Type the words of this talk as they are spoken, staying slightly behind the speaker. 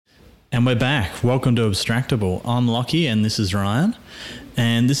And we're back. Welcome to Abstractable. I'm Lockie and this is Ryan.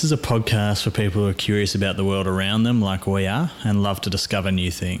 And this is a podcast for people who are curious about the world around them like we are and love to discover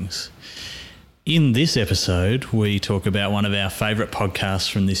new things. In this episode, we talk about one of our favourite podcasts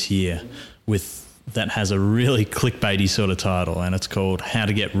from this year that has a really clickbaity sort of title, and it's called How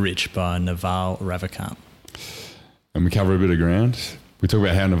to Get Rich by Naval Ravikant. And we cover a bit of ground. We talk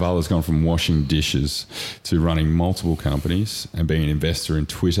about how Naval has gone from washing dishes to running multiple companies and being an investor in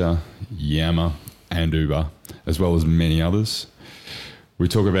Twitter, Yammer and Uber, as well as many others. We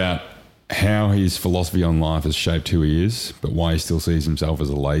talk about how his philosophy on life has shaped who he is, but why he still sees himself as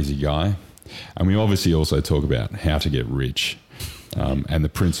a lazy guy. And we obviously also talk about how to get rich and the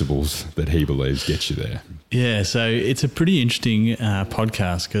principles that he believes get you there. Yeah, so it's a pretty interesting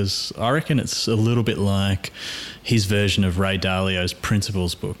podcast because I reckon it's a little bit like his version of Ray Dalio's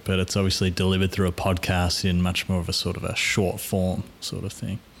Principles book, but it's obviously delivered through a podcast in much more of a sort of a short form sort of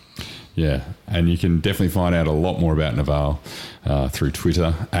thing. Yeah, and you can definitely find out a lot more about Naval through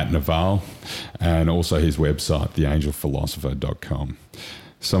Twitter @Naval and also his website, theangelphilosopher.com.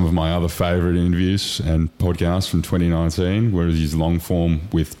 Some of my other favourite interviews and podcasts from 2019 were his long form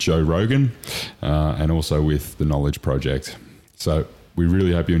with Joe Rogan and also with The Knowledge Project. So we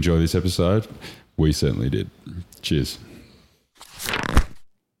really hope you enjoy this episode. We certainly did. Cheers.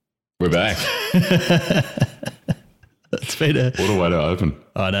 We're back. It's been what a way to open.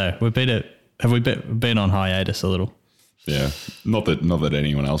 I know. Have we been on hiatus a little? Yeah. Not that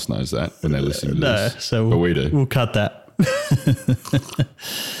anyone else knows that when they're listening to this. So but we do. We'll cut that.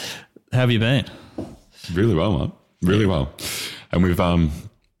 How have you been? Really well, mate. Really well. And we've have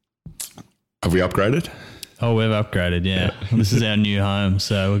we upgraded? Oh, we've upgraded, yeah. This is our new home,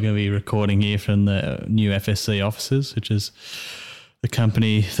 so we're going to be recording here from the new FSC offices, which is the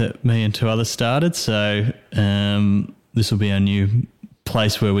company that me and two others started. So this will be our new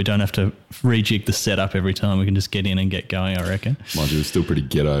place where we don't have to rejig the setup every time. We can just get in and get going, I reckon. Mind you, it's still pretty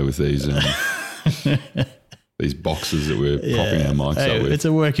ghetto with these these boxes that we're propping our mics up with. It's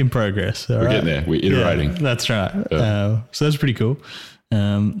a work in progress. We're getting there. We're iterating. Yeah, that's right. Yeah. So that's pretty cool.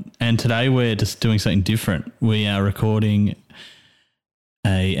 And today we're just doing something different. We are recording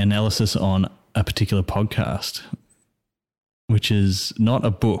a analysis on a particular podcast, which is not a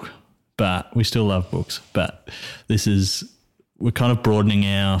book, but we still love books. But we're kind of broadening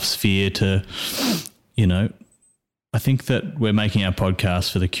our sphere to, I think that we're making our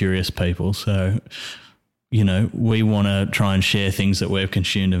podcast for the curious people. So, we want to try and share things that we've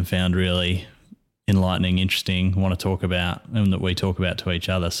consumed and found really enlightening, interesting, want to talk about, and that we talk about to each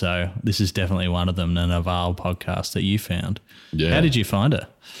other. So this is definitely one of them, the Naval podcast that you found. Yeah. How did you find it?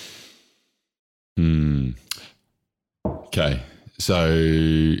 Okay.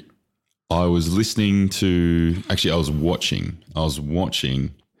 So I was watching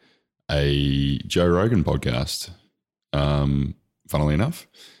a Joe Rogan podcast, funnily enough,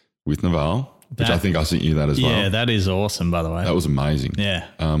 with Naval. Which I think I sent you that as well. Yeah, that is awesome, by the way. That was amazing. Yeah.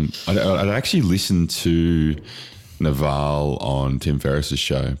 I'd actually listened to Naval on Tim Ferriss's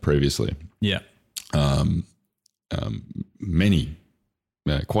show previously. Yeah. Quite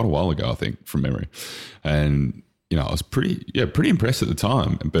a while ago, I think, from memory. And, I was pretty impressed at the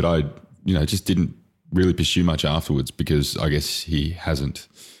time, but I, just didn't really pursue much afterwards because I guess he hasn't,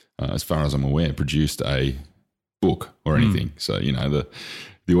 as far as I'm aware, produced a book or anything. So,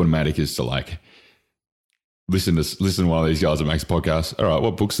 the automatic is to listen while these guys are making podcasts. All right,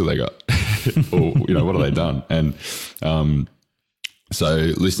 what books do they got? Or, what have they done? And so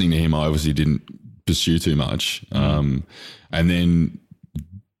listening to him, I obviously didn't pursue too much. And then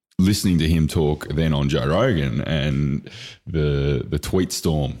listening to him talk then on Joe Rogan and the tweet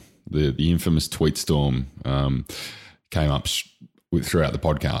storm, the infamous tweet storm came up throughout the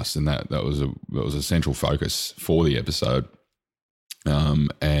podcast, and that was a central focus for the episode.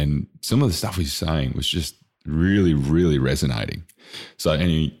 And some of the stuff he's saying was just really, really resonating. So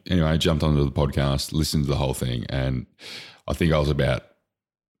anyway, I jumped onto the podcast, listened to the whole thing, and I think I was about,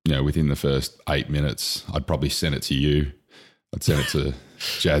 within the first 8 minutes, I'd probably send it to you. I'd send it to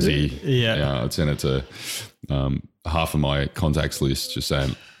Jazzy. Yeah. I'd send it to half of my contacts list, just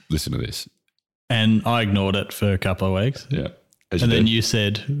saying, listen to this. And I ignored it for a couple of weeks. Yeah. And then you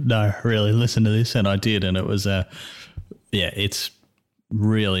said, no, really, listen to this. And I did. And it was, it's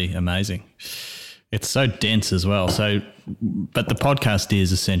really amazing. It's so dense as well. So, but the podcast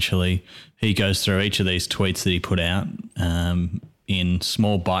is essentially, he goes through each of these tweets that he put out in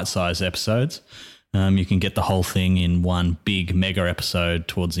small bite-sized episodes. You can get the whole thing in one big mega episode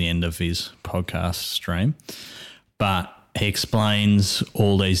towards the end of his podcast stream. But he explains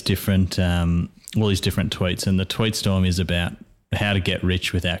all these different tweets, and the tweet storm is about How to Get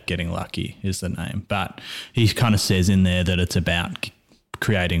Rich Without Getting Lucky is the name. But he kind of says in there that it's about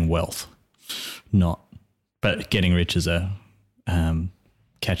creating wealth, but getting rich is a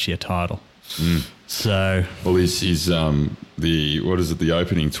catchier title. So, well, he's the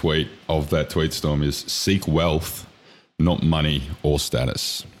opening tweet of that tweet storm is seek wealth, not money or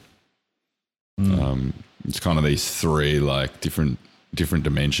status. It's kind of these three like different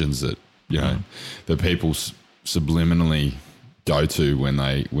dimensions that that people subliminally go to when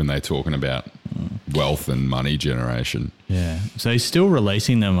they're talking about wealth and money generation. Yeah. So he's still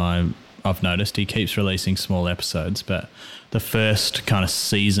releasing them. I've noticed he keeps releasing small episodes, but the first kind of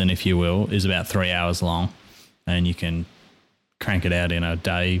season, if you will, is about 3 hours long, and you can crank it out in a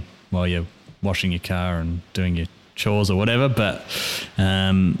day while you're washing your car and doing your chores or whatever. But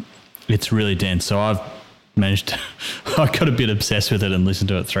it's really dense. So I've managed to, I got a bit obsessed with it and listened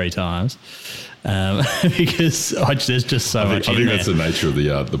to it 3 times. Because there's just so much. I think that's the nature of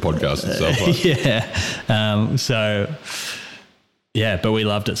the podcast itself. Yeah. But we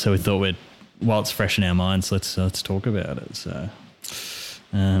loved it, so we thought while it's fresh in our minds, let's talk about it. So,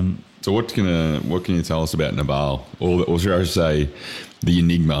 so what can you tell us about Naval, or should I say, the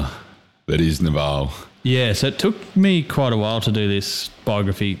enigma that is Naval? Yeah. So it took me quite a while to do this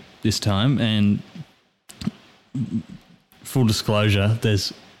biography this time, and full disclosure,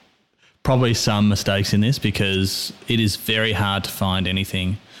 there's probably some mistakes in this because it is very hard to find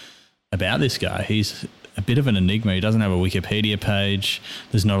anything about this guy. He's a bit of an enigma. He doesn't have a Wikipedia page.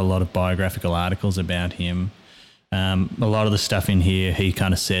 There's not a lot of biographical articles about him. A lot of the stuff in here he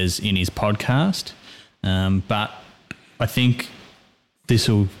kind of says in his podcast. But I think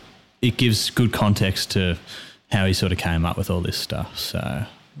it gives good context to how he sort of came up with all this stuff. So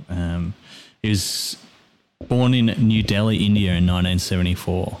he was born in New Delhi, India in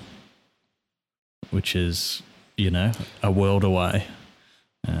 1974. Which is, a world away.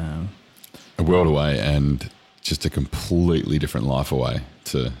 A world away, and just a completely different life away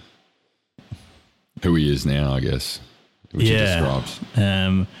to who he is now, I guess, which he describes.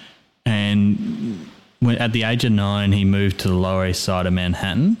 And at the age of 9, he moved to the Lower East Side of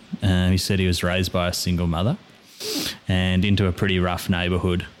Manhattan. He said he was raised by a single mother and into a pretty rough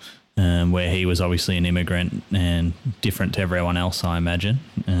neighbourhood where he was obviously an immigrant and different to everyone else, I imagine.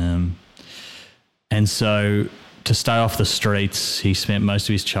 And so to stay off the streets, he spent most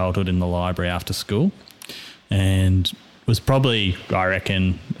of his childhood in the library after school and was probably, I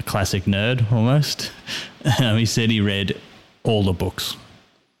reckon, a classic nerd almost. He said he read all the books,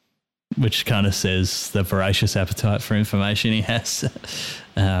 which kind of says the voracious appetite for information he has.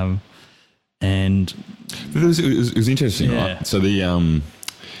 And it was interesting, right? So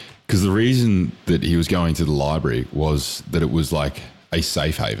because the reason that he was going to the library was that it was like a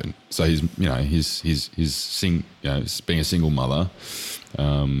safe haven. So he's being a single mother,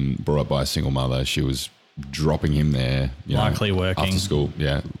 brought up by a single mother. She was dropping him there, likely working after school.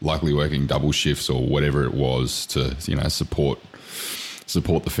 Yeah, likely working double shifts or whatever it was to support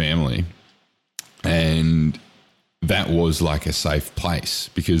the family, and that was like a safe place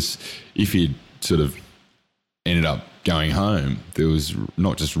because if he'd sort of ended up going home, there was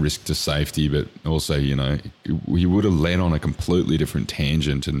not just risk to safety, but also, he would have led on a completely different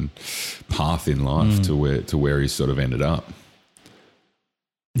tangent and path in life to where he sort of ended up.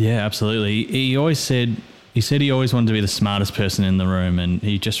 Yeah, absolutely. He said he always wanted to be the smartest person in the room, and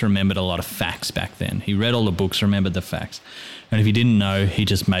he just remembered a lot of facts back then. He read all the books, remembered the facts. And if he didn't know, he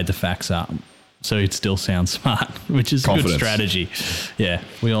just made the facts up. So he'd still sound smart, which is Confidence. a good strategy. Yeah,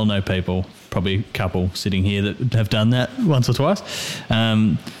 we all know people, probably a couple sitting here that have done that once or twice.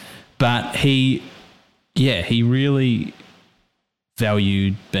 But he really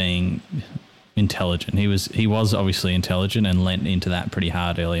valued being intelligent. He was obviously intelligent and lent into that pretty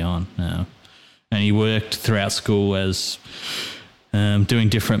hard early on. And he worked throughout school as doing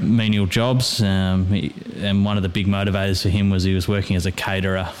different menial jobs. And one of the big motivators for him was he was working as a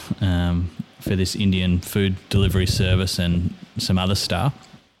caterer for this Indian food delivery service and some other stuff.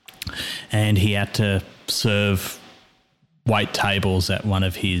 And he had to serve wait tables at one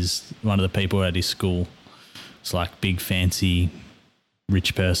of the people at his school. It's like big fancy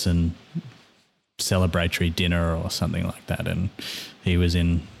rich person celebratory dinner or something like that. And he was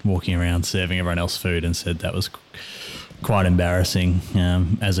walking around serving everyone else food and said that was quite embarrassing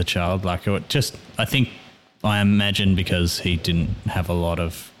as a child. I imagine because he didn't have a lot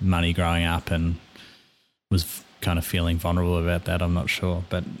of money growing up and was kind of feeling vulnerable about that. I'm not sure,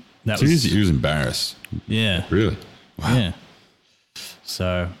 but he was embarrassed. Yeah. Really? Wow. Yeah.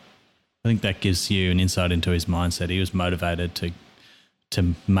 So I think that gives you an insight into his mindset. He was motivated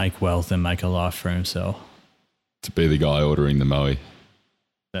to make wealth and make a life for himself. to be the guy ordering the moe.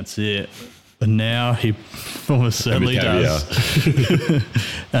 That's it. And now he almost certainly does.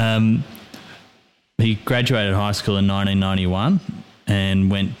 He graduated high school in 1991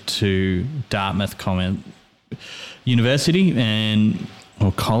 and went to Dartmouth University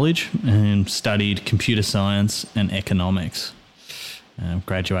or college and studied computer science and economics,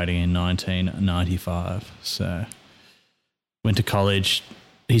 graduating in 1995. So went to college.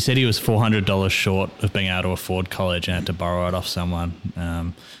 He said he was $400 short of being able to afford college and had to borrow it off someone,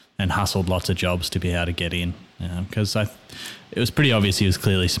 and hustled lots of jobs to be able to get in, because it was pretty obvious he was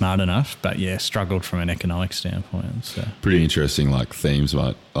clearly smart enough, but yeah, struggled from an economic standpoint. So pretty interesting, like themes,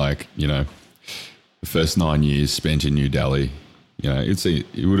 mate. Like, you know, the first 9 years spent in New Delhi, you know,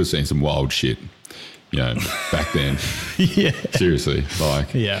 you would have seen some wild shit, you know, back then. Yeah, seriously,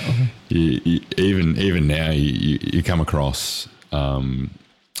 like, yeah, even now you come across on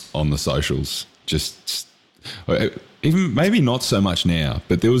the socials, just even maybe not so much now,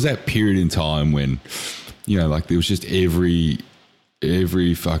 but there was that period in time when, you know, like there was just every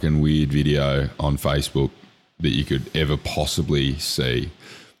fucking weird video on Facebook that you could ever possibly see.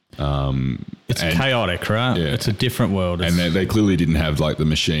 It's chaotic, right? Yeah. It's a different world. And they clearly didn't have like the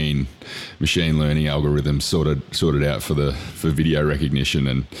machine learning algorithms sorted out for video recognition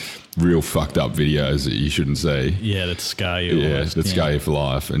and real fucked up videos that you shouldn't see. Yeah, that scar you. Yeah, that scar you for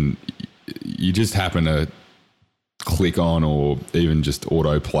life. And you just happen to click on or even just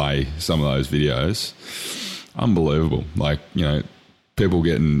autoplay some of those videos. Unbelievable. Like, you know, people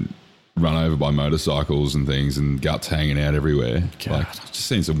getting run over by motorcycles and things and guts hanging out everywhere. God. Like, just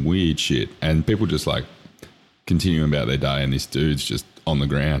seen some weird shit. And people just like continuing about their day and this dude's just on the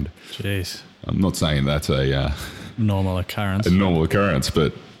ground. Jeez. I'm not saying that's a normal occurrence.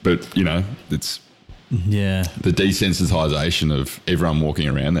 But you know, it's the desensitization of everyone walking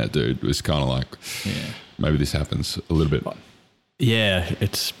around that dude was kind of like, maybe this happens a little bit. Yeah,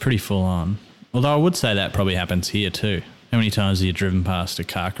 it's pretty full on. Although I would say that probably happens here too. How many times have you driven past a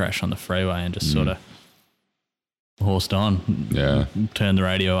car crash on the freeway and just sort of horsed on? Yeah, turned the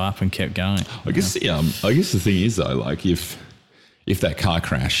radio up and kept going. I guess the thing is though, like if that car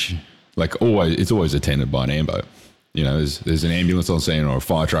crash, like it's always attended by an ambo. You know, there's an ambulance on scene or a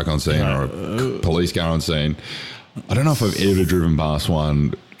fire truck on scene or a police car on scene. I don't know if I've ever driven past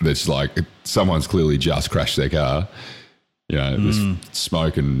one that's like someone's clearly just crashed their car. You know, there's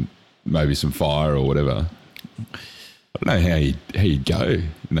smoke and maybe some fire or whatever. I don't know how you'd go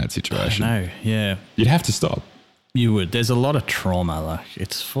in that situation. I know, yeah. You'd have to stop. You would. There's a lot of trauma. Like,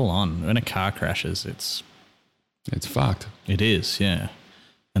 it's full on. When a car crashes, it's fucked. It is, yeah.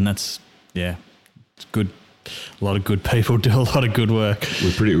 And it's good. A lot of good people do a lot of good work.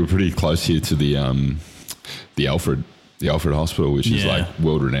 We're pretty close here to the Alfred Hospital, which is like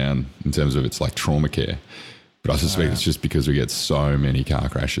world renowned in terms of its like trauma care. But I suspect it's just because we get so many car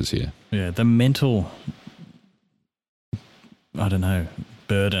crashes here. Yeah, the mental, I don't know,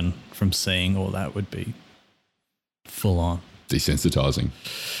 burden from seeing all that would be full on. Desensitizing.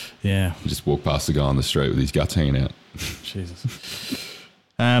 Yeah. You just walk past the guy on the street with his guts hanging out. Jesus.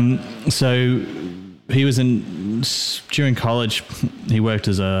 So he was during college, he worked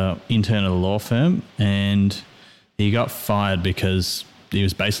as an intern at a law firm, and he got fired because he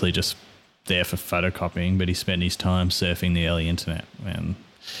was basically just there for photocopying, but he spent his time surfing the early internet, and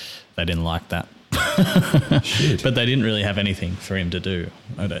they didn't like that. Shit. But they didn't really have anything for him to do,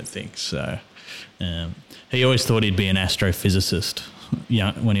 I don't think. So he always thought he'd be an astrophysicist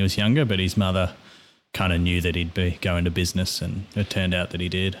when he was younger, but his mother kind of knew that he'd be going to business, and it turned out that he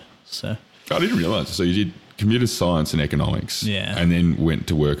did. So I didn't realise. So you did computer science and economics, and then went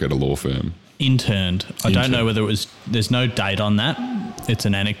to work at a law firm. Interned. I don't know whether it was, there's no date on that. It's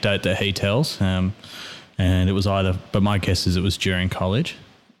an anecdote that he tells. And it was either, but my guess is it was during college,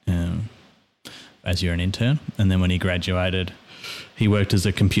 as you're an intern. And then when he graduated, he worked as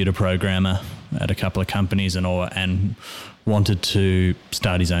a computer programmer at a couple of companies and wanted to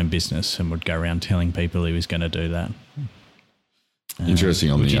start his own business and would go around telling people he was going to do that. Interesting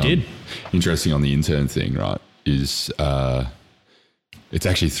on which the he did. Interesting on the intern thing, right? Is it's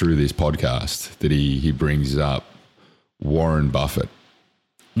actually through this podcast that he brings up Warren Buffett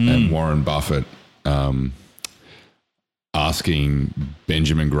and Warren Buffett asking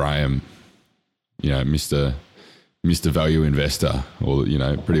Benjamin Graham, Mr. Value Investor, or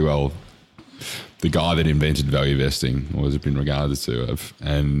pretty well the guy that invented value investing, or has been regarded to have,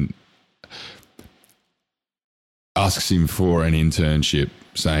 and asks him for an internship,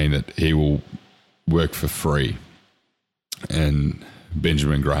 saying that he will work for free. And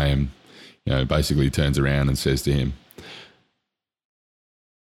Benjamin Graham, basically turns around and says to him,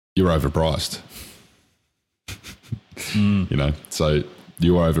 "You're overpriced. You know, so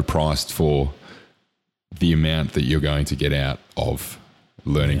you are overpriced for the amount that you're going to get out of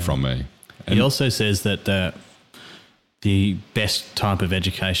learning from me. And he also says that the best type of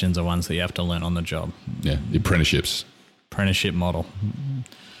educations are ones that you have to learn on the job. Yeah, the apprenticeships. Apprenticeship model.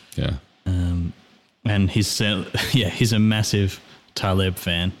 Yeah. And he's a massive Taleb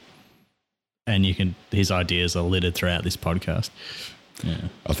fan, and his ideas are littered throughout this podcast. Yeah,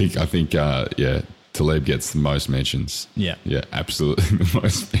 I think Taleb gets the most mentions. Yeah, absolutely the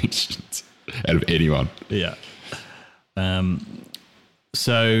most mentions out of anyone. Yeah.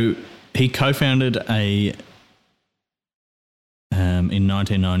 So he co-founded in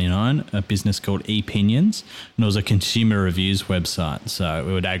 1999 a business called ePinions, and it was a consumer reviews website. So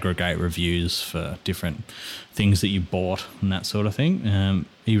it would aggregate reviews for different things that you bought and that sort of thing.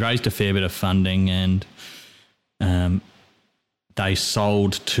 He raised a fair bit of funding, and they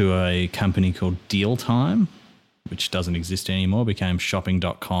sold to a company called Deal Time, which doesn't exist anymore, became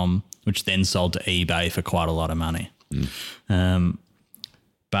shopping.com, which then sold to eBay for quite a lot of money.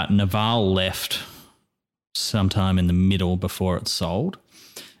 But Naval left sometime in the middle before it sold,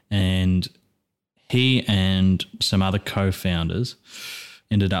 and he and some other co-founders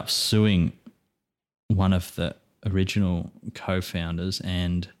ended up suing one of the original co-founders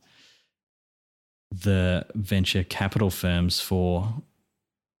and the venture capital firms for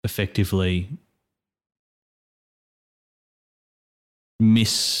effectively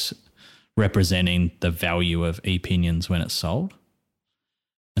misrepresenting the value of ePinions when it's sold.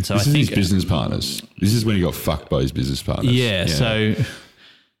 And so this I is think his business partners. This is when he got fucked by his business partners. Yeah. So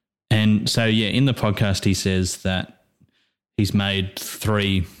in the podcast he says that he's made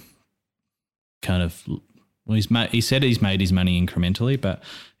three kind of. Well, he said he's made his money incrementally, but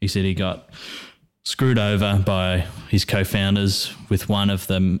he said he got screwed over by his co-founders with one of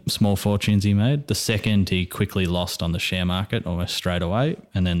the small fortunes he made. The second, he quickly lost on the share market almost straight away,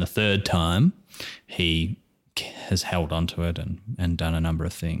 and then the third time, he has held onto it and done a number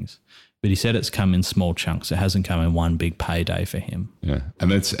of things. But he said it's come in small chunks. It hasn't come in one big payday for him. Yeah. And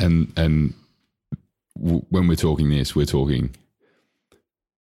that's, and when we're talking this, we're talking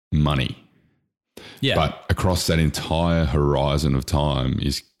money. Yeah. But across that entire horizon of time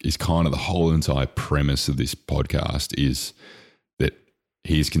is kind of the whole entire premise of this podcast is that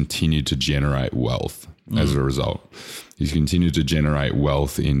he's continued to generate wealth as a result. He's continued to generate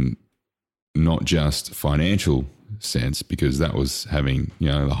wealth in not just financial sense, because that was having, you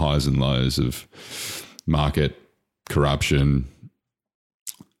know, the highs and lows of market corruption,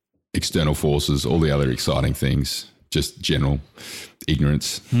 external forces, all the other exciting things, just general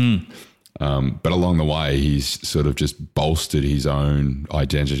ignorance. But along the way, he's sort of just bolstered his own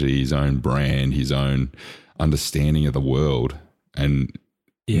identity, his own brand, his own understanding of the world. And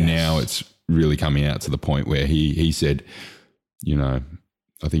now it's really coming out to the point where he said, you know,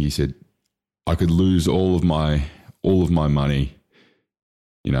 I think he said, I could lose all of my money,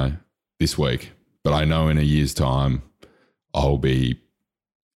 you know, this week, but I know in a year's time I'll be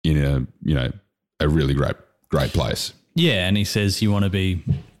in a really great place. Yeah, and he says you want to be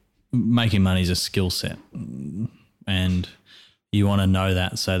making money is a skill set, and you want to know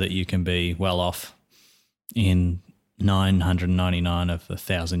that so that you can be well off in 999 of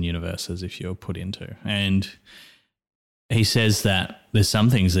 1,000 universes if you're put into. And he says that there's some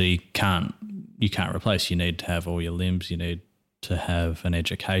things that you can't replace. You need to have all your limbs. You need to have an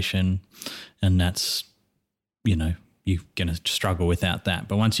education, and that's, you know, you're going to struggle without that.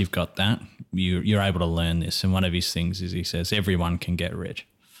 But once you've got that, you're able to learn this. And one of his things is he says everyone can get rich.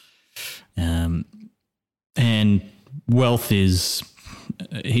 And wealth is,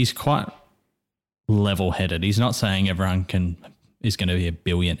 he's quite level-headed. He's not saying everyone is going to be a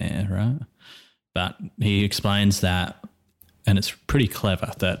billionaire, right? But he explains that, and it's pretty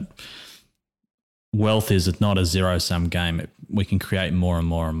clever, that wealth is not a zero-sum game. We can create more and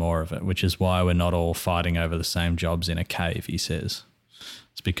more and more of it, which is why we're not all fighting over the same jobs in a cave, he says.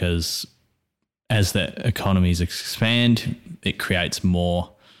 It's because as the economies expand, it creates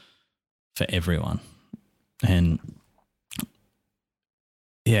more for everyone. And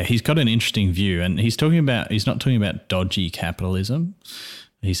yeah, he's got an interesting view, and he's not talking about dodgy capitalism.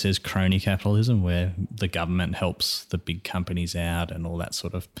 He says crony capitalism, where the government helps the big companies out and all that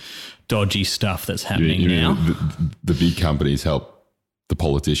sort of dodgy stuff that's happening now. The big companies help the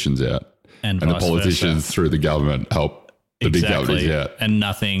politicians out, and the politicians through the government help the big companies out. And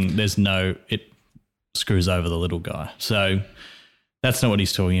it screws over the little guy. So that's not what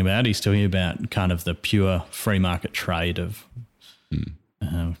he's talking about. He's talking about kind of the pure free market trade of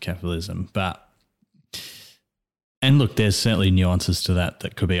capitalism. And look, there's certainly nuances to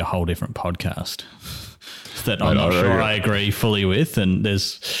that could be a whole different podcast that I'm not sure I agree fully with.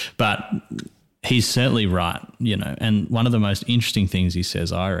 But he's certainly right, you know. And one of the most interesting things he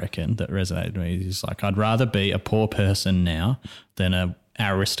says, I reckon, that resonated with me is like, I'd rather be a poor person now than an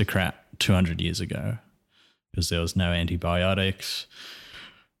aristocrat 200 years ago, because there was no antibiotics.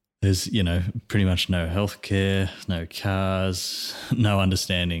 There's, you know, pretty much no healthcare, no cars, no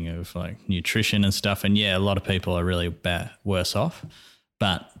understanding of like nutrition and stuff. And yeah, a lot of people are really worse off,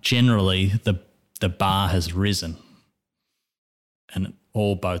 but generally the bar has risen and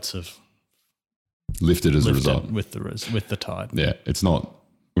all boats have lifted as a result with the tide. Yeah,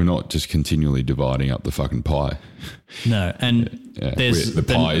 we're not just continually dividing up the fucking pie. No, and the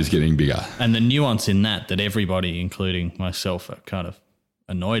pie is getting bigger. And the nuance in that everybody, including myself, are kind of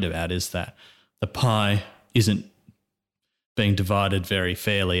annoyed about is that the pie isn't being divided very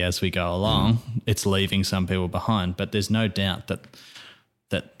fairly as we go along. It's leaving some people behind, but there's no doubt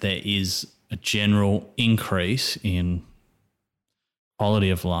that there is a general increase in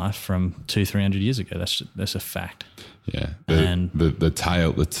quality of life from 200-300 years ago. That's a fact. Yeah, the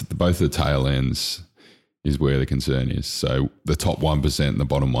tail, both the tail ends is where the concern is. So the top 1% and the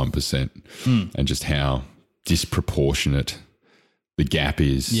bottom 1%, and just how disproportionate the gap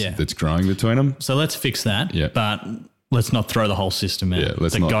is that's growing between them. So let's fix that. Yeah. But let's not throw the whole system out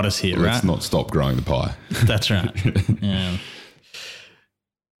that got us here, let's not stop growing the pie. That's right. Yeah.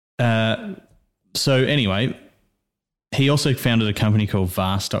 So anyway, he also founded a company called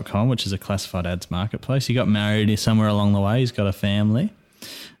Vast.com, which is a classified ads marketplace. He got married somewhere along the way. He's got a family.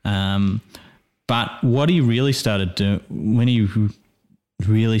 But what he really started doing, when he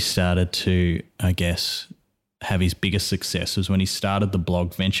really started to, I guess, have his biggest success was when he started the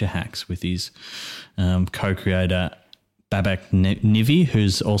blog Venture Hacks with his co-creator Babak Nivi,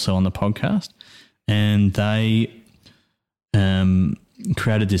 who's also on the podcast. And they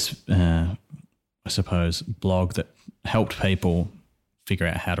created this, I suppose, blog that helped people figure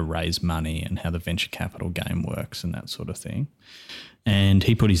out how to raise money and how the venture capital game works and that sort of thing. And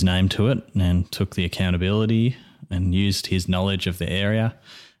he put his name to it and took the accountability and used his knowledge of the area,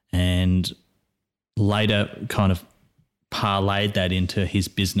 and later kind of parlayed that into his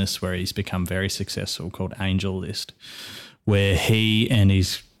business where he's become very successful, called Angel List, where he and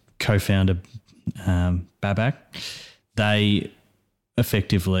his co-founder Babak, they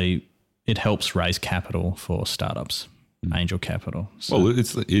effectively, it helps raise capital for startups, angel capital. So, well, it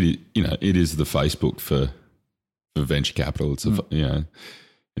is the Facebook for venture capital. It's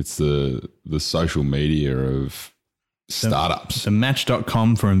it's the social media of startups. The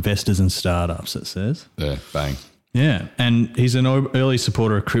Match.com for investors and startups, it says. Yeah, bang. Yeah, and he's an early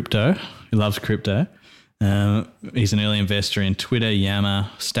supporter of crypto. He loves crypto. He's an early investor in Twitter, Yammer,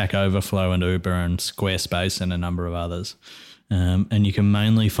 Stack Overflow and Uber and Squarespace and a number of others. And you can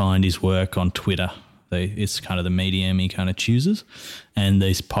mainly find his work on Twitter. It's kind of the medium he kind of chooses. And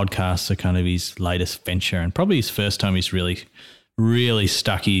these podcasts are kind of his latest venture, and probably his first time he's really, really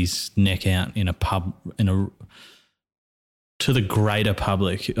stuck his neck out in a pub, to the greater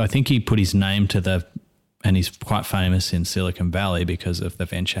public. I think he put his name to and he's quite famous in Silicon Valley because of the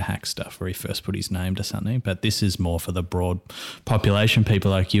venture hack stuff where he first put his name to something. But this is more for the broad population, people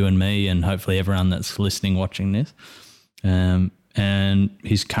like you and me, and hopefully everyone that's listening, watching this. And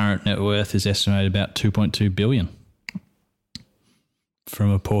his current net worth is estimated about 2.2 billion from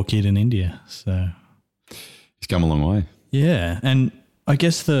a poor kid in India. So he's come a long way. Yeah. And I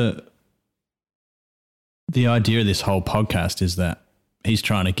guess the idea of this whole podcast is that he's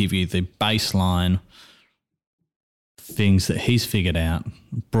trying to give you the baseline things that he's figured out,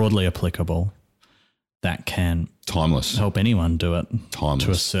 broadly applicable, that can timeless help anyone do it timeless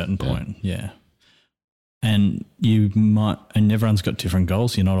to a certain point. Yeah. And and everyone's got different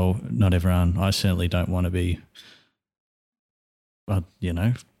goals. Not everyone. I certainly don't want to be,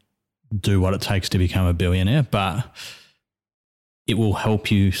 do what it takes to become a billionaire, but it will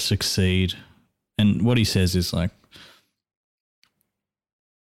help you succeed. And what he says is like,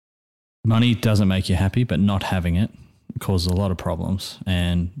 money doesn't make you happy, but not having it causes a lot of problems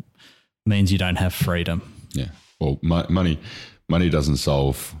and means you don't have freedom. Yeah. Well, money doesn't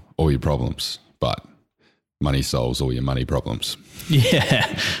solve all your problems, but money solves all your money problems.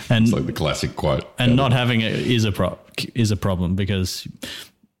 Yeah. And it's like the classic quote. And not having it is a problem because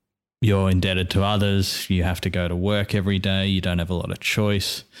you're indebted to others. You have to go to work every day. You don't have a lot of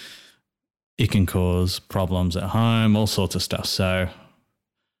choice. It can cause problems at home, all sorts of stuff. So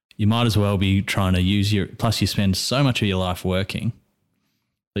you might as well be trying to use plus you spend so much of your life working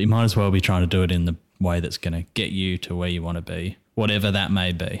that you might as well be trying to do it in the way that's going to get you to where you want to be, whatever that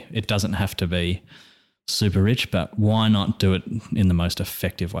may be. It doesn't have to be super rich, but why not do it in the most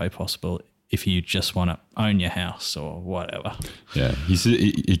effective way possible if you just want to own your house or whatever. Yeah.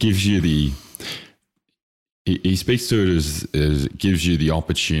 He gives you he speaks to it as it gives you the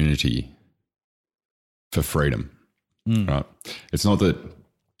opportunity for freedom, right? It's not that,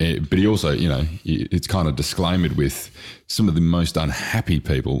 but he also, it's kind of disclaimed with some of the most unhappy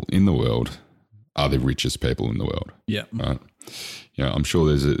people in the world are the richest people in the world. Yeah. Right. I'm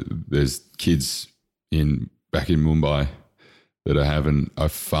sure there's kids back in Mumbai that are having a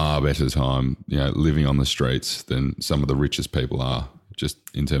far better time, living on the streets than some of the richest people are, just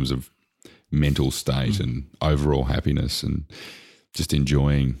in terms of mental state and overall happiness and just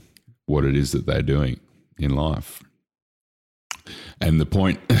enjoying what it is that they're doing in life. And the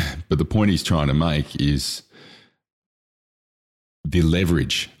point he's trying to make is the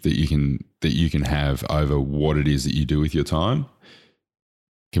leverage that you can have over what it is that you do with your time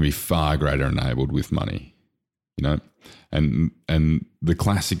can be far greater enabled with money, and the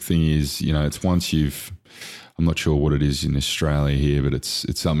classic thing is, it's once I'm not sure what it is in Australia here, but it's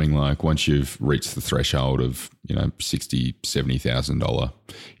something like once you've reached the threshold of, $60,000, $70,000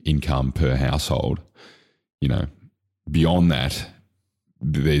 income per household, beyond that,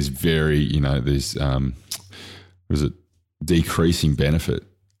 there's decreasing benefit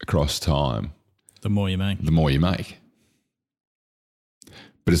across time. The more you make.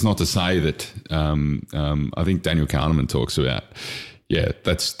 But it's not to say that I think Daniel Kahneman talks about,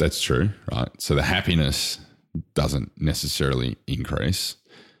 that's true, right? So the happiness doesn't necessarily increase,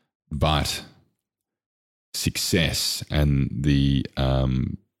 but success and the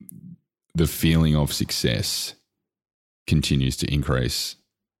feeling of success continues to increase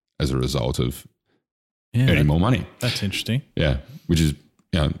as a result of earning more money. That's interesting. Yeah, which is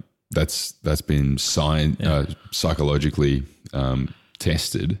that's been psychologically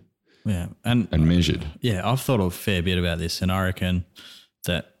tested. Yeah, and measured. Yeah, I've thought a fair bit about this, and I reckon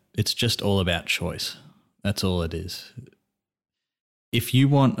that it's just all about choice. That's all it is. If you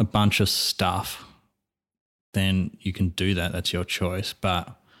want a bunch of stuff, then you can do that. That's your choice.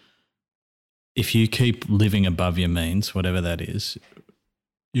 But if you keep living above your means, whatever that is,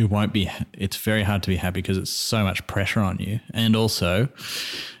 you won't be. It's very hard to be happy because it's so much pressure on you, and also,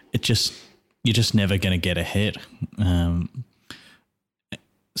 you're just never going to get ahead.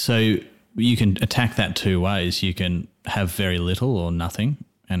 So you can attack that two ways. You can have very little or nothing,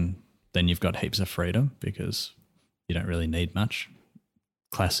 and then you've got heaps of freedom because you don't really need much.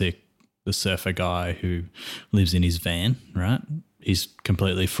 Classic, the surfer guy who lives in his van, right? He's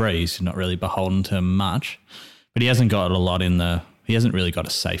completely free. He's not really beholden to much, but he hasn't got a lot he hasn't really got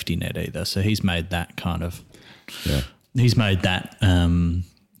a safety net either. So he's made that he's made that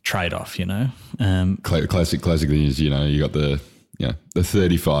trade-off, Classic thing is, you got the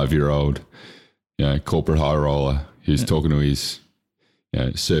 35-year-old, corporate high roller who's talking to his,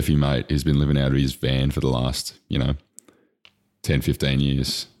 surfy mate who's been living out of his van for the last, 10, 15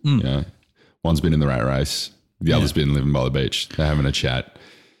 years. One's been in the rat race. The other's been living by the beach. They're having a chat.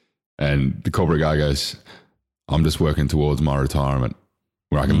 And the corporate guy goes, I'm just working towards my retirement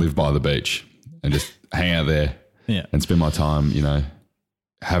where I can live by the beach and just hang out there and spend my time,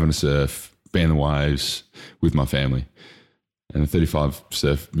 having a surf, being the waves with my family. And the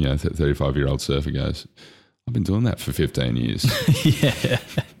 35-year-old surfer goes, I've been doing that for 15 years. Yeah.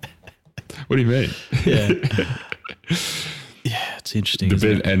 What do you mean? Yeah. Yeah, it's interesting.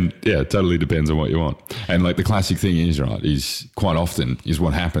 It totally depends on what you want. And like the classic thing is, right, is quite often is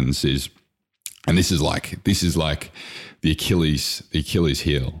what happens is, and this is like the Achilles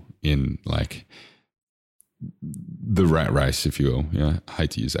heel in like the rat race, if you will. I hate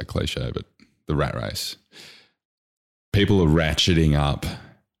to use that cliche, but the rat race. People are ratcheting up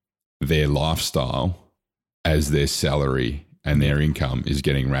their lifestyle as their salary and their income is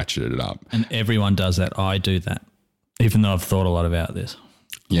getting ratcheted up. And everyone does that. I do that, even though I've thought a lot about this.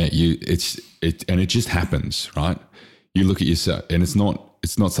 Yeah, and it just happens, right? You look at yourself, and it's not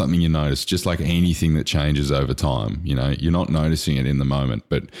something you notice. Just like anything that changes over time, you're not noticing it in the moment,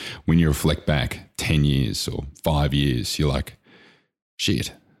 but when you reflect back 10 years or 5 years, you're like,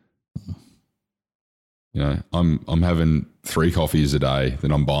 shit. I'm having 3 coffees a day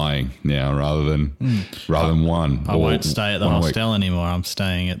that I'm buying now rather than one. I won't stay at the hostel anymore. I'm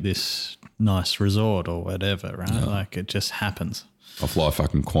staying at this nice resort or whatever, right? Yeah. Like it just happens. I fly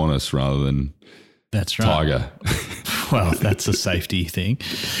fucking Qantas rather than That's right. Tiger. Well, that's a safety thing.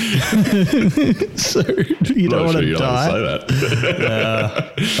 So you don't want to die. You don't want to say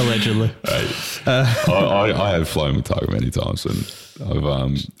that. Allegedly. I have flown with Tiger many times and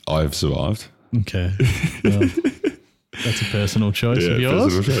I've survived. Okay. Well, that's a personal choice of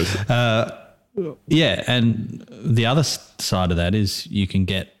yours. Personal choice. Yeah, and the other side of that is you can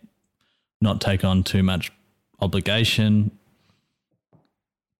get not take on too much obligation,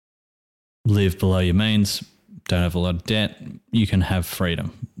 live below your means, don't have a lot of debt, you can have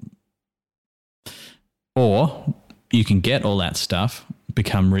freedom. Or you can get all that stuff,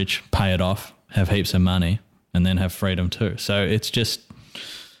 become rich, pay it off, have heaps of money, and then have freedom too. So it's just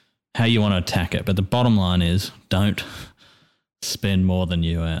how you want to attack it. But the bottom line is don't spend more than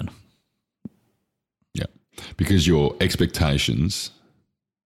you earn. Yeah, because your expectations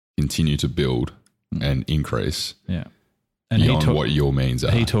continue to build and increase. Yeah. And beyond what your means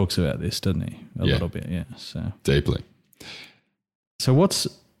are. He talks about this, doesn't he? A little bit, yeah. So deeply. So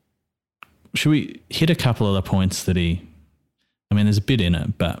should we hit a couple of the points that there's a bit in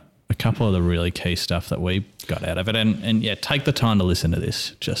it, but a couple of the really key stuff that we got out of it. And take the time to listen to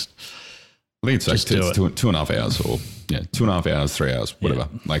this. I think it's like 2.5 hours or 2.5 hours, 3 hours, whatever.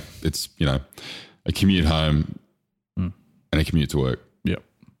 Yeah. Like it's, a commute home and a commute to work. Yep.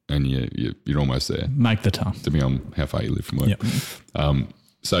 And you're almost there. Make the time. Depending on how far you live from work. Yep.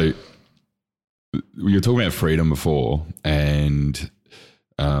 So we were talking about freedom before, and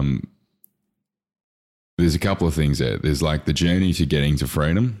there's a couple of things there. There's like the journey to getting to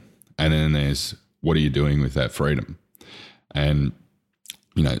freedom, and then there's what are you doing with that freedom? And,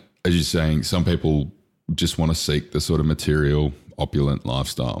 as you're saying, some people just want to seek the sort of material, opulent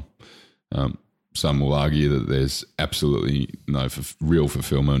lifestyle. Some will argue that there's absolutely no real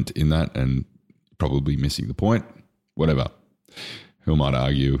fulfillment in that and probably missing the point, whatever. Who might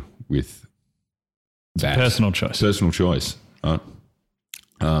argue with that? Personal choice. Personal choice, right?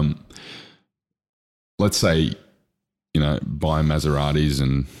 Let's say, buying Maseratis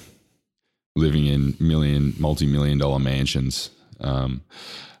and living in multi-million dollar mansions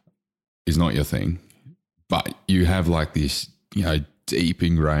is not your thing, but you have like this, deep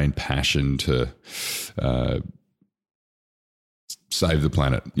ingrained passion to save the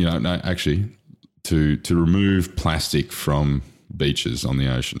planet. To remove plastic from beaches on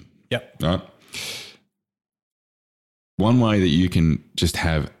the ocean. Yep. Right? One way that you can just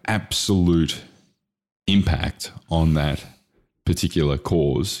have absolute impact on that particular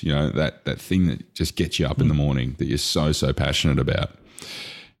cause, that thing that just gets you up in the morning that you're so passionate about,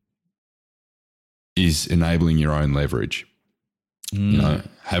 is enabling your own leverage.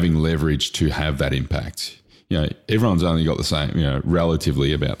 Having leverage to have that impact. Everyone's only got the same,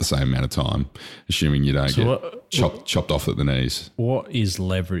 relatively about the same amount of time, assuming you don't chopped off at the knees. What is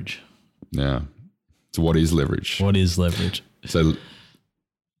leverage? Yeah. So what is leverage? What is leverage? So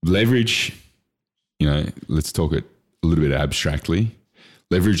leverage, let's talk it a little bit abstractly.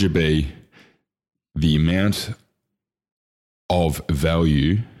 Leverage would be the amount of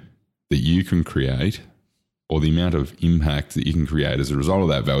value that you can create, or the amount of impact that you can create as a result of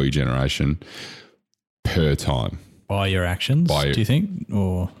that value generation per time. By your actions, do you think?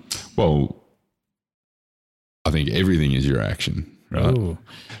 Or well, I think everything is your action, right? Ooh.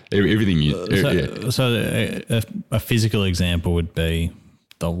 Everything So a physical example would be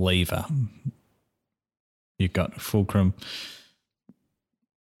the lever. You've got fulcrum.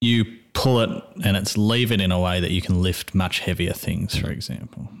 You pull it and it's levered in a way that you can lift much heavier things, for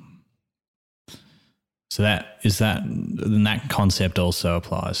example. So that concept also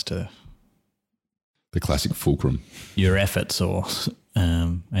applies to the classic fulcrum. Your efforts, or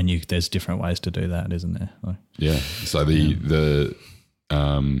there's different ways to do that, isn't there? So the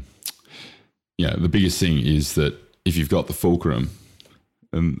biggest thing is that if you've got the fulcrum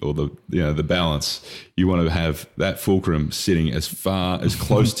or the balance, you want to have that fulcrum sitting as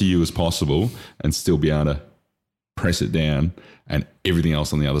close to you as possible and still be able to press it down, and everything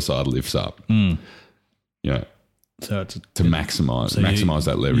else on the other side lifts up. So to maximize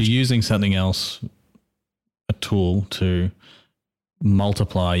that leverage. You're using something else, a tool, to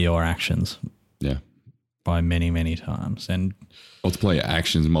multiply your actions. Yeah. By many, many times. And multiply your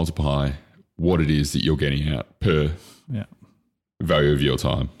actions, multiply what it is that you're getting out per value of your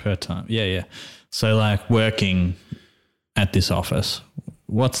time. Per time. Yeah. So like working at this office,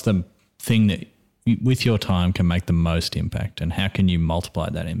 what's the thing that with your time can make the most impact, and how can you multiply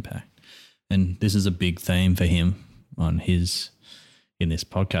that impact? And this is a big theme for him in this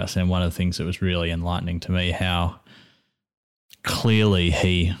podcast. And one of the things that was really enlightening to me, how clearly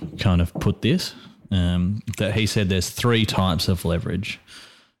he kind of put this, that he said there's 3 types of leverage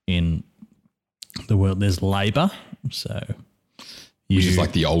in the world. There's labor. Which is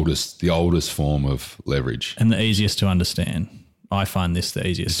like the oldest form of leverage. And the easiest to understand. I find this the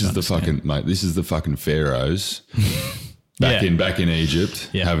easiest to understand. This is the fucking pharaohs back in Egypt,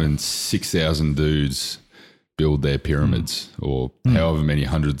 having 6,000 dudes build their pyramids, or however many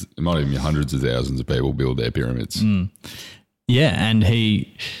hundreds, it might even be hundreds of thousands of people build their pyramids. Yeah, and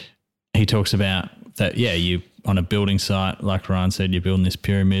he he talks about that, you on a building site, like Ryan said, you're building this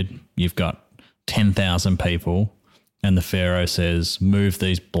pyramid, you've got 10,000 people, and the pharaoh says, move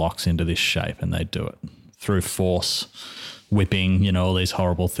these blocks into this shape, and they do it through force, whipping, all these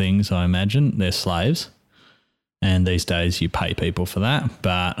horrible things, I imagine. They're slaves. And these days you pay people for that,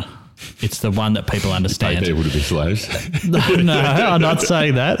 but it's the one that people understand. Pay people to be slaves? No, I'm not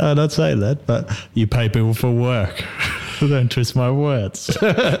saying that. But you pay people for work. Don't twist my words.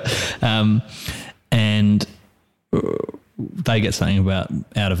 And they get something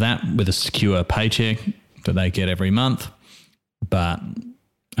out of that with a secure paycheck that they get every month.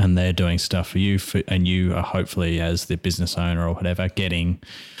 And they're doing stuff for you, and you are hopefully, as the business owner or whatever, getting,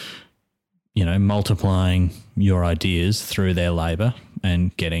 multiplying your ideas through their labor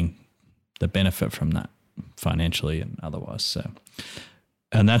and getting the benefit from that financially and otherwise. So,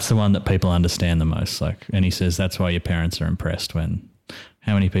 and that's the one that people understand the most. And he says that's why your parents are impressed when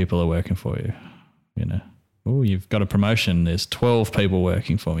how many people are working for you. Oh, you've got a promotion. There's 12 people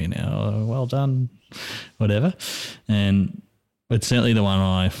working for you now. Oh, well done, whatever. And it's certainly the one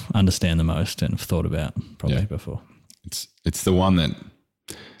I understand the most and have thought about probably before. It's the one that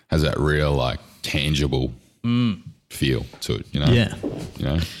has that real tangible feel to it, Yeah.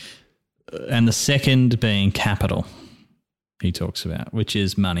 And the second being capital, he talks about, which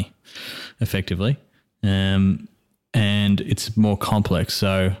is money, effectively. And it's more complex.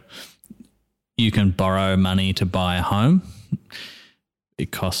 So you can borrow money to buy a home.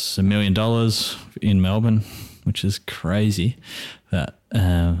 It costs $1 million in Melbourne, which is crazy. But,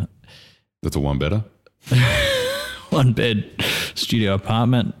 that's a one-bedder? One bed studio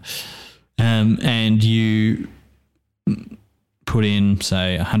apartment. And you put in,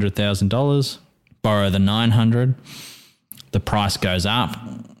 say, $100,000, borrow the $900,000, the price goes up,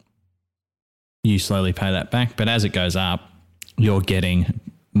 you slowly pay that back. But as it goes up, you're getting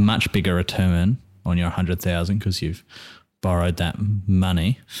much bigger return on your $100,000 because you've borrowed that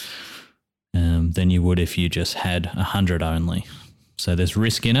money than you would if you just had 100 only. So there's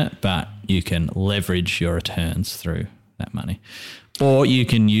risk in it, but you can leverage your returns through that money. Or you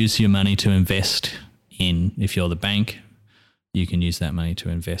can use your money to invest in, if you're the bank, you can use that money to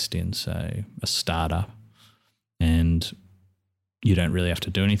invest in, say, a startup, and you don't really have to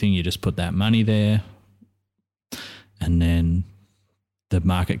do anything. You just put that money there, and then the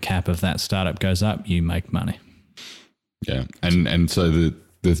market cap of that startup goes up, you make money. Yeah. And so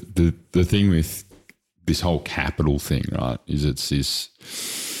the thing with this whole capital thing, right, is it's this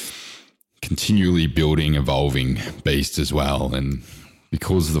continually building, evolving beast as well. And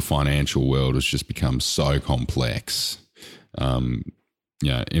because the financial world has just become so complex,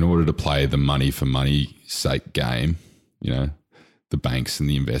 in order to play the money for money sake game, the banks and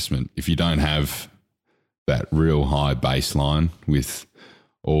the investment, if you don't have that real high baseline with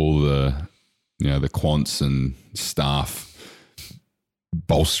all the, the quants and staff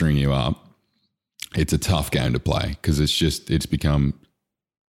bolstering you up, it's a tough game to play because it's become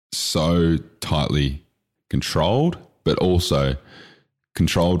so tightly controlled, but also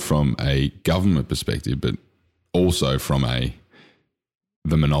controlled from a government perspective, but also from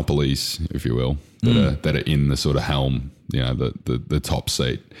the monopolies, if you will, that are in the sort of helm, the top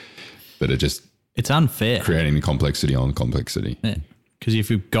seat, that are just, it's unfair, creating the complexity on complexity. Yeah, because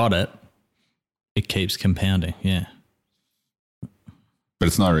if you've got it, it keeps compounding. Yeah, but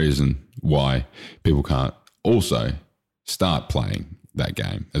it's no reason why people can't also start playing that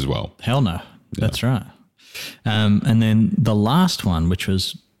game as well. Hell no, that's right. And then the last one, which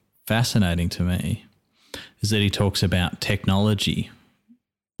was fascinating to me, is that he talks about technology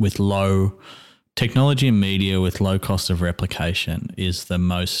and media with low cost of replication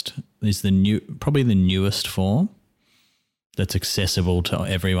probably the newest form that's accessible to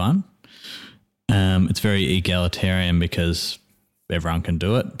everyone. It's very egalitarian because everyone can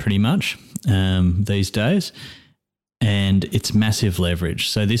do it pretty much these days, and it's massive leverage.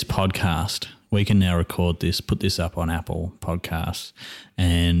 So this podcast, we can now record this, put this up on Apple Podcasts,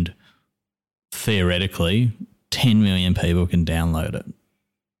 and theoretically 10 million people can download it.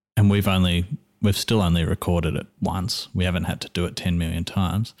 And we've still only recorded it once. We haven't had to do it 10 million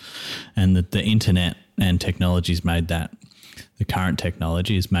times. And the internet and technology's made that, the current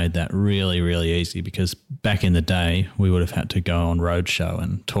technology has made that really, really easy, because back in the day we would have had to go on roadshow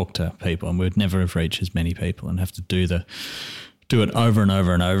and talk to people, and we'd never have reached as many people and have to do it over and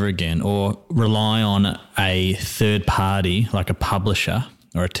over and over again, or rely on a third party like a publisher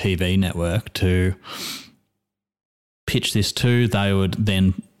or a TV network to pitch this to. They would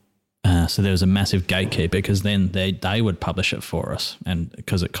then so there was a massive gatekeeper, because then they would publish it for us, and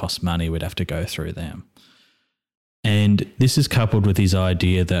because it costs money, we'd have to go through them. And this is coupled with his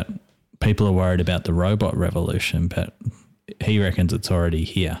idea that people are worried about the robot revolution, but he reckons it's already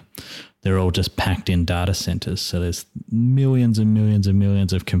here. They're all just packed in data centers. So there's millions and millions and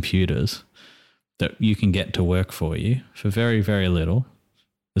millions of computers that you can get to work for you for very, very little,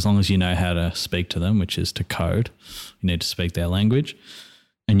 as long as you know how to speak to them, which is to code. You need to speak their language,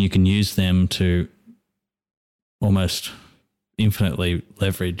 and you can use them to almost infinitely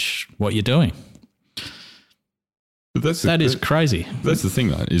leverage what you're doing. But that is crazy. That's the thing,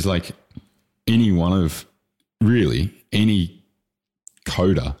 though, is like any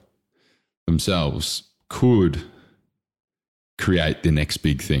coder themselves could create the next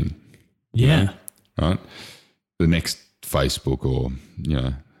big thing. Yeah. You know, right? The next Facebook, or,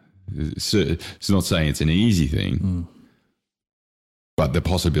 it's not saying it's an easy thing, but the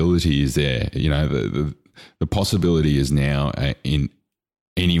possibility is there. The possibility is now in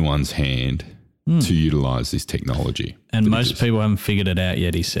anyone's hand to utilize this technology. And most people haven't figured it out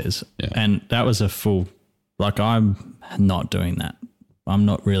yet, he says. Yeah. And that was I'm not doing that. I'm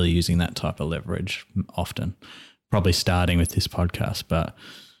not really using that type of leverage often, probably starting with this podcast, but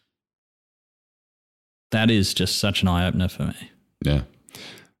that is just such an eye-opener for me. Yeah.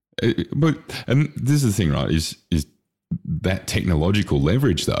 And this is the thing, right, is that technological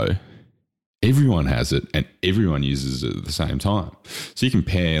leverage, though, everyone has it and everyone uses it at the same time. So you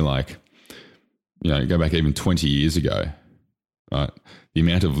compare, go back even 20 years ago, right, the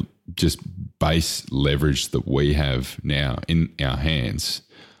amount of just base leverage that we have now in our hands.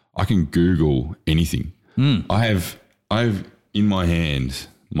 I can Google anything. I have in my hand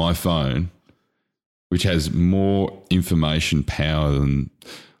my phone, which has more information power than,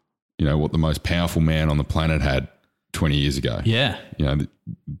 what the most powerful man on the planet had 20 years ago. Yeah. The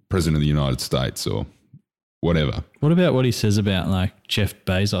President of the United States or whatever. What about what he says about Jeff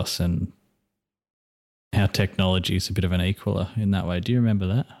Bezos and how technology is a bit of an equaler in that way? Do you remember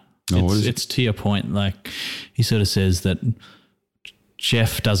that? It's to your point. He sort of says that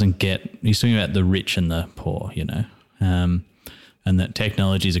Jeff doesn't get, he's talking about the rich and the poor, and that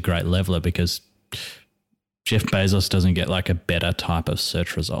technology is a great leveler because Jeff Bezos doesn't get a better type of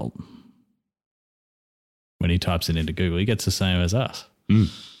search result. When he types it into Google, he gets the same as us.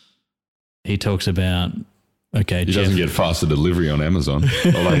 He talks about, he doesn't get faster delivery on Amazon.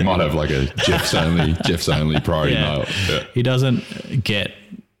 Although he might have a Jeff's only priority mail. Yeah. He doesn't get,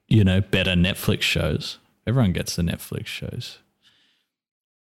 better Netflix shows. Everyone gets the Netflix shows.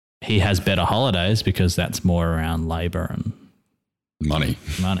 He has better holidays because that's more around labor and money.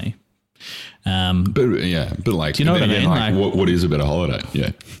 But do you know what I mean? What is a better holiday?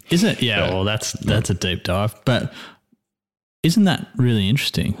 Yeah. Is it? Yeah. Well, that's a deep dive, but isn't that really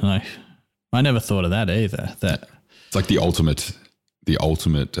interesting? I never thought of that either. That it's like the ultimate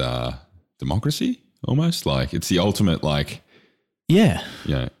democracy almost. It's the ultimate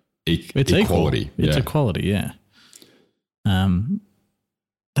it's equality. Equal. It's equality. Yeah.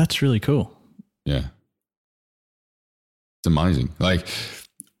 That's really cool. Yeah. It's amazing.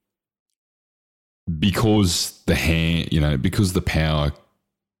 Because because the power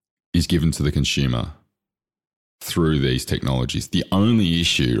is given to the consumer through these technologies. The only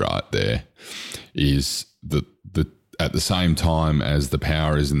issue right there is that at the same time as the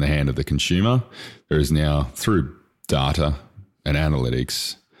power is in the hand of the consumer, there is now, through data and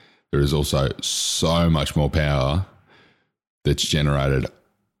analytics, there is also so much more power that's generated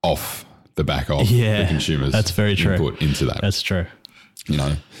off the back of the consumer's that's very true. Input into that. That's true.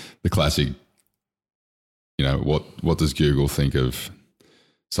 The classic, what does Google think of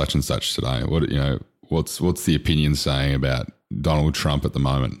such and such today? What's the opinion saying about Donald Trump at the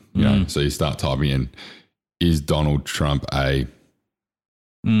moment? So you start typing in, is Donald Trump a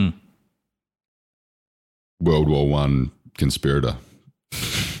World War I conspirator?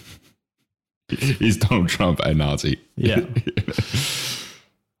 Is Donald Trump a Nazi? Yeah.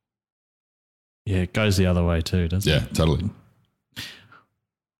 Yeah, it goes the other way too, doesn't it? Yeah, totally.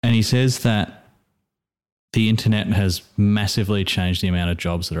 And he says that the internet has massively changed the amount of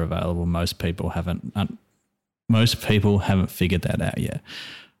jobs that are available. Most people haven't figured that out yet.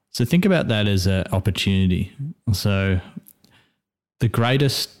 So think about that as an opportunity. So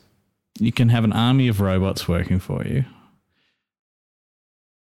you can have an army of robots working for you,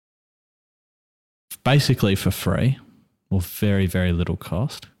 basically for free or very, very little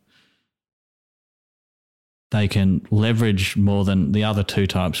cost. They can leverage more than the other two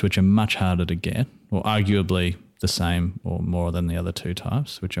types, which are much harder to get, or arguably the same or more than the other two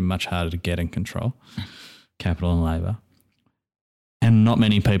types, which are much harder to get and control, capital and labour. And not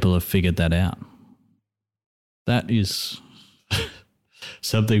many people have figured that out. That is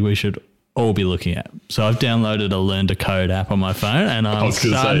something we should all be looking at. So I've downloaded a Learn to Code app on my phone, and I'm You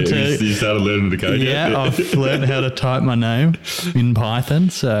started learning to code. Yeah, I've learned how to type my name in Python.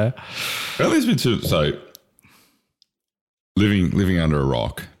 So, well, there's been so living under a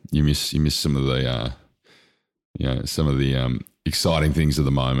rock. You miss some of the exciting things of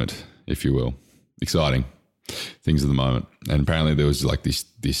the moment, if you will. Exciting things of the moment. And apparently there was like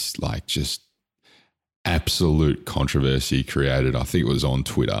this like just absolute controversy created. I think it was on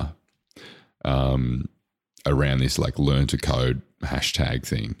Twitter, around this like Learn to Code hashtag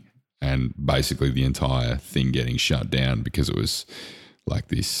thing, and basically the entire thing getting shut down because it was like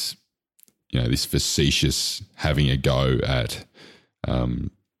this, this facetious having a go at,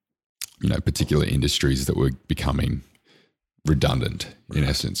 particular industries that were becoming redundant in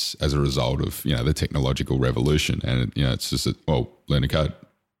essence as a result of, the technological revolution. And, it's just, learn to code.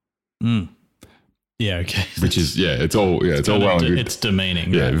 Mm. Yeah. Okay. Which is, it's all well and good. It's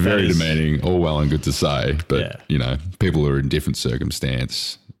demeaning. Yeah. Right? Very demeaning, all well and good to say, but people are in different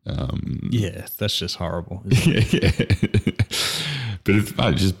circumstance. That's just horrible. Yeah. But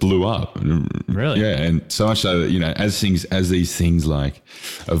it just blew up. Really? Yeah. And so much so that, as these things like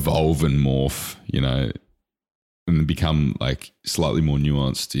evolve and morph, and become like slightly more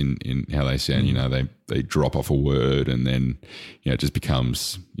nuanced in how they sound, they drop off a word and then, it just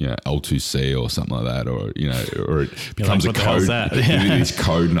becomes, L2C or something like that, or it becomes a code, this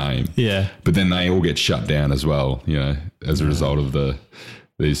code name. Yeah. But then they all get shut down as well, as a result of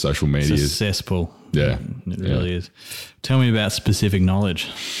these social media. It's a cesspool. Yeah. It really is. Tell me about specific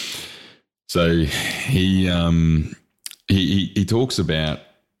knowledge. So he talks about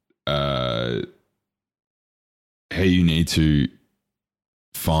how you need to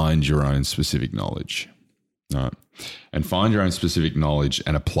find your own specific knowledge, right? And find your own specific knowledge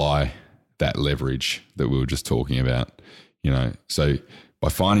and apply that leverage that we were just talking about, So by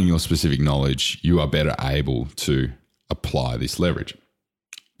finding your specific knowledge, you are better able to apply this leverage.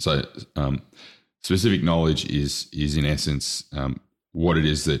 So specific knowledge is in essence what it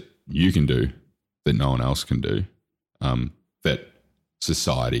is that you can do that no one else can do, that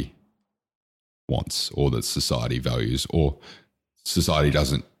society wants or that society values, or society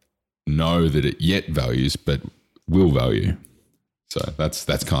doesn't know that it yet values but will value. So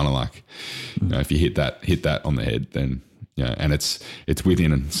that's kind of like, if you hit that on the head, then and it's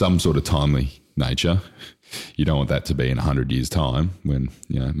within some sort of timely nature. You don't want that to be in 100 years' time when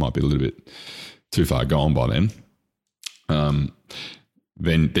it might be a little bit too far gone by then.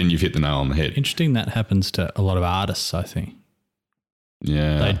 Then you've hit the nail on the head. Interesting, that happens to a lot of artists, I think.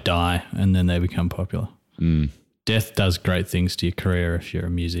 Yeah. They die and then they become popular. Mm. Death does great things to your career if you're a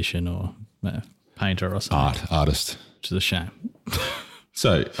musician or a painter or something. Artist. Which is a shame.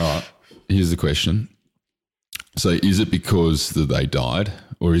 So, all right, here's the question. So is it because that they died,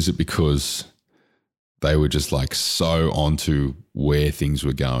 or is it because they were just like so onto where things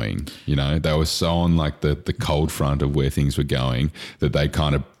were going? They were so on like the cold front of where things were going that they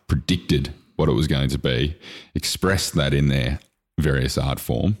kind of predicted what it was going to be, expressed that in their various art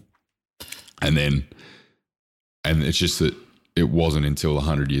form, and it's just that it wasn't until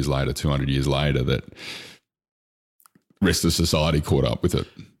 100 years later, 200 years later, that the rest of society caught up with it.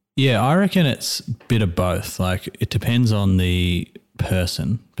 Yeah, I reckon it's a bit of both. Like, it depends on the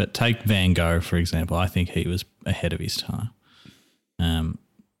person, but take Van Gogh, for example. I think he was ahead of his time.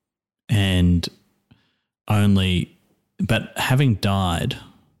 But having died,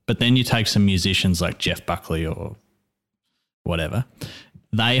 but then you take some musicians like Jeff Buckley or whatever,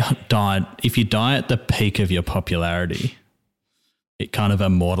 they died. If you die at the peak of your popularity, it kind of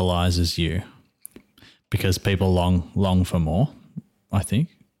immortalizes you because people long for more, I think.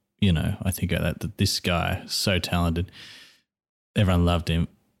 I think that this guy, so talented, everyone loved him.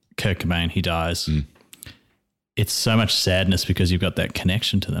 Kurt Cobain, he dies. Mm. It's so much sadness because you've got that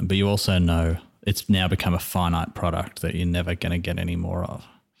connection to them, but you also know it's now become a finite product that you're never going to get any more of.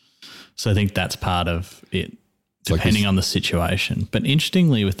 So I think that's part of it, depending on the situation. But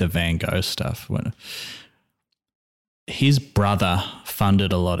interestingly, with the Van Gogh stuff, when his brother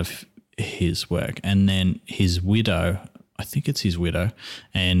funded a lot of his work, and then his widow, I think it's his widow,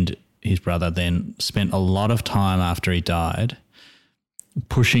 and his brother then spent a lot of time after he died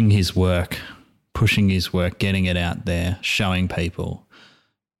pushing his work, getting it out there, showing people,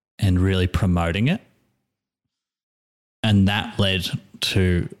 and really promoting it. And that led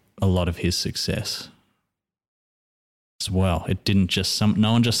to a lot of his success as well. It didn't just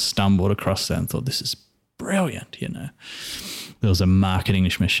no one just stumbled across that and thought, this is brilliant, There was a marketing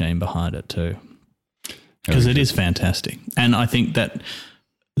machine behind it too. Because it is fantastic. And I think that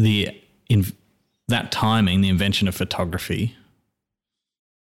that timing, the invention of photography,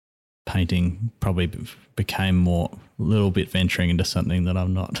 painting probably became a little bit venturing into something that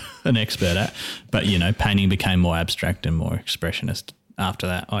I'm not an expert at. But, painting became more abstract and more expressionist after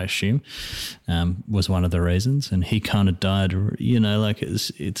that, I assume, was one of the reasons. And he kind of died,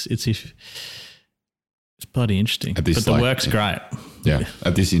 it's bloody interesting. But the work's great. Yeah,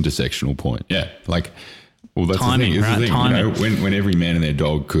 at this intersectional point. Yeah, that's timing, the thing. Right? The thing. Timing. When every man and their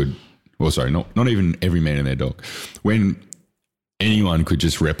dog could, not even every man and their dog, when anyone could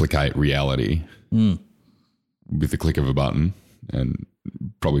just replicate reality with the click of a button, and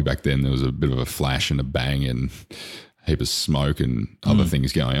probably back then there was a bit of a flash and a bang and a heap of smoke and other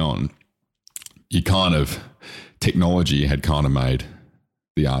things going on, technology had kind of made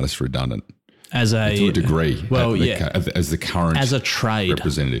the artist redundant. To a degree. Well, as the current as a trade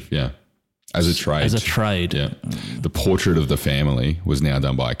representative, yeah. As a trade. Yeah. The portrait of the family was now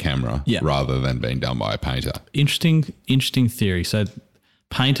done by a camera rather than being done by a painter. Interesting theory. So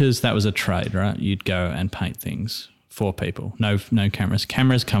painters, that was a trade, right? You'd go and paint things for people. No cameras.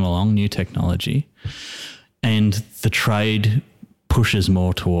 Cameras come along, new technology, and the trade pushes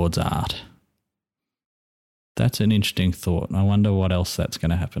more towards art. That's an interesting thought. I wonder what else that's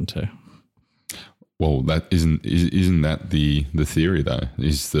going to happen to. Well, that isn't that the theory though?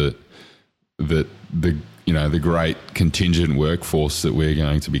 Is that the great contingent workforce that we're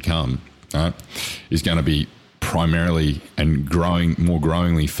going to become, right, is going to be primarily and more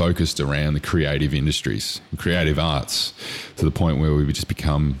growingly focused around the creative industries, creative arts, to the point where we would just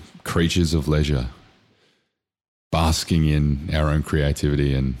become creatures of leisure, basking in our own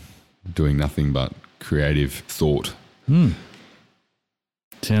creativity and doing nothing but creative thought.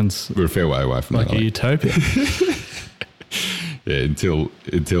 We're a fair way away from like that. A utopia. Yeah, until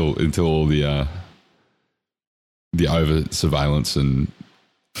all the over surveillance and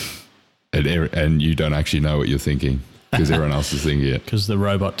you don't actually know what you're thinking because everyone else is thinking it. Because the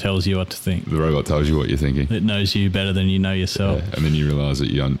robot tells you what to think. The robot tells you what you're thinking. It knows you better than you know yourself. Yeah, and then you realise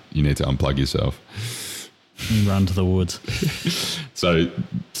that you need to unplug yourself. And run to the woods. So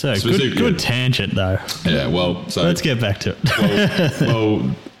good tangent though. Yeah, well, so let's get back to it.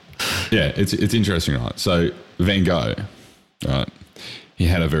 well, yeah, it's interesting, right? So Van Gogh, right? He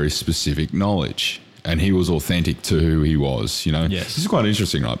had a very specific knowledge, and he was authentic to who he was. Yes. This is quite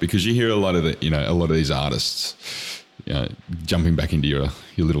interesting, right? Because you hear a lot of these artists, jumping back into your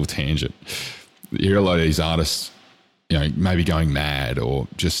little tangent. You hear a lot of these artists, maybe going mad or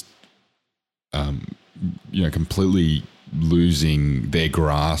just, completely losing their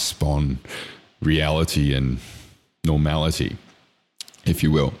grasp on reality and normality, if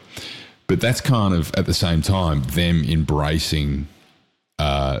you will. But that's kind of at the same time them embracing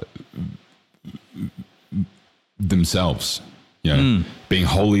themselves, being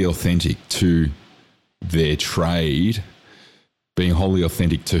wholly authentic to their trade, being wholly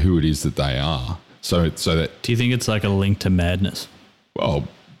authentic to who it is that they are. So that. Do you think it's like a link to madness? Well,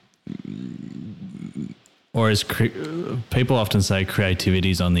 or is people often say creativity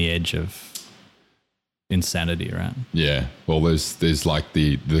is on the edge of insanity, right? Yeah. Well, there's like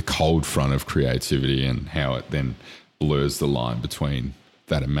the cold front of creativity and how it then blurs the line between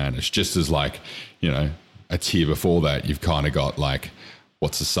that and madness. Just as like, a tier before that, you've kind of got like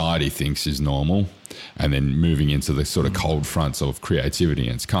what society thinks is normal, and then moving into the sort of cold fronts of creativity.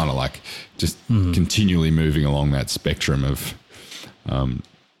 And it's kind of like just continually moving along that spectrum of,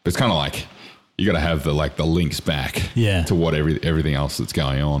 it's kind of like you got to have the links back to what everything else that's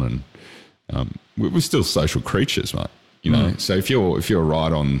going on. And we're still social creatures, mate. So if you're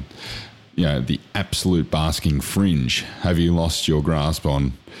right on, the absolute basking fringe, have you lost some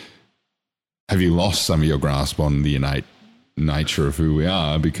of your grasp on the innate nature of who we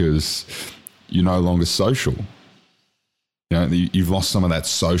are because you're no longer social? You've lost some of that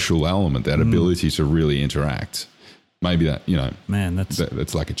social element, that ability to really interact. Maybe that, man,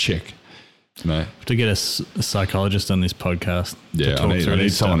 that's like a check. To get a psychologist on this podcast. Yeah, I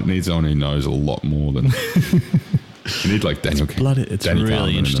need someone who knows a lot more than. I need like Daniel. It's Danny really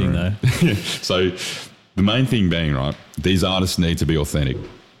Carlin interesting though. So the main thing being, right, these artists need to be authentic.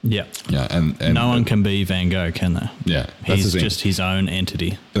 Yeah. Yeah, and no one can be Van Gogh, can they? Yeah, he's just his own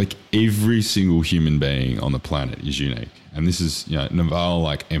entity. Like every single human being on the planet is unique, and this is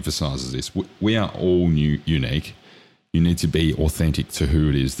Naval emphasizes this. We are all unique. You need to be authentic to who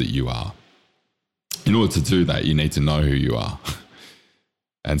it is that you are. In order to do that, you need to know who you are.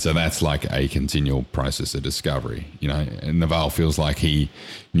 And so that's like a continual process of discovery, and Naval feels like he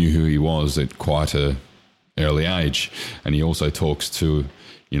knew who he was at quite a early age. And he also talks to,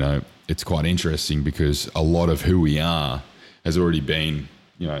 it's quite interesting because a lot of who we are has already been,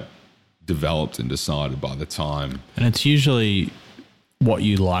 developed and decided by the time. And it's usually what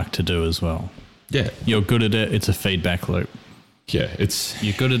you like to do as well. Yeah. You're good at it. It's a feedback loop. Yeah.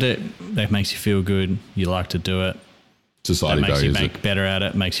 You're good at it. That makes you feel good. You like to do it. Society that makes values you make better at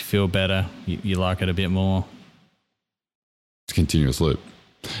it. Makes you feel better. You like it a bit more. It's a continuous loop.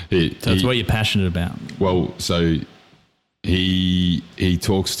 So it's what you're passionate about. Well, so he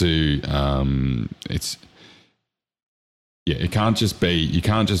talks to it can't just be, you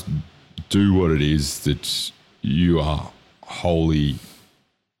can't just do what it is that you are wholly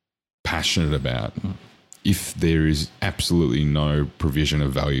passionate about if there is absolutely no provision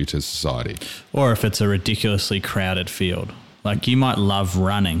of value to society. Or if it's a ridiculously crowded field. Like you might love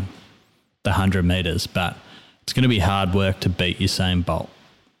running the 100 meters, but it's going to be hard work to beat Usain Bolt.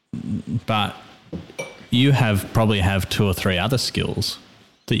 But you probably have 2 or 3 other skills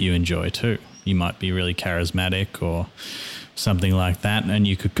that you enjoy too. You might be really charismatic or something like that, and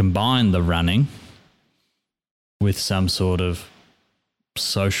you could combine the running with some sort of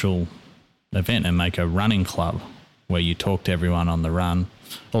social event and make a running club where you talk to everyone on the run.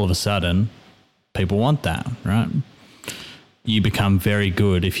 All of a sudden, people want that, right? You become very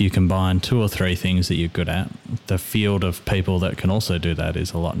good if you combine 2 or 3 things that you're good at. The field of people that can also do that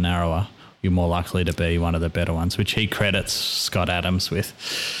is a lot narrower. You're more likely to be one of the better ones, which he credits Scott Adams with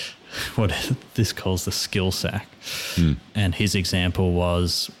what this calls the skill sack. And his example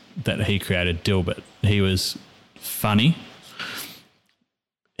was that he created Dilbert. He was funny.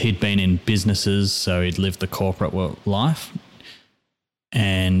 He'd been in businesses, so he'd lived the corporate life,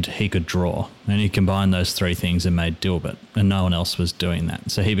 and he could draw. And he combined those 3 things and made Dilbert, and no one else was doing that.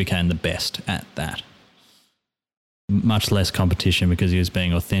 So he became the best at that. Much less competition because he was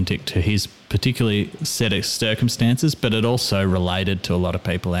being authentic to his particularly set of circumstances, but it also related to a lot of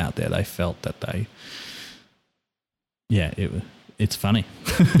people out there. They felt that it's funny.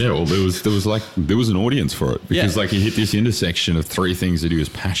 Yeah, well, there was an audience for it because he hit this intersection of 3 things that he was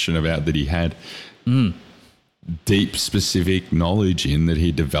passionate about, that he had deep, specific knowledge in, that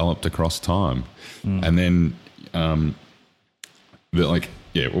he developed across time, and then as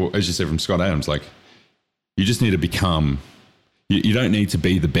you said from Scott Adams, you just need to become. You don't need to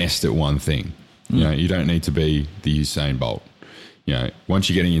be the best at one thing. You don't need to be the Usain Bolt. Once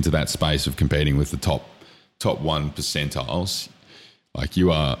you're getting into that space of competing with the top 1 percentiles,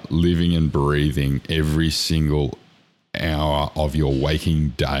 you are living and breathing every single hour of your waking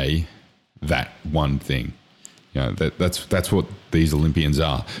day that one thing. That's what these Olympians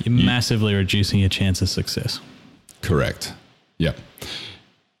are. You're massively reducing your chance of success. Correct. Yep.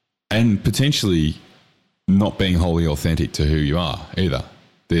 And potentially not being wholly authentic to who you are either.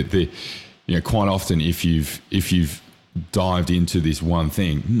 Quite often if you've dived into this one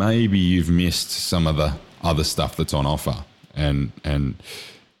thing, maybe you've missed some of the other stuff that's on offer and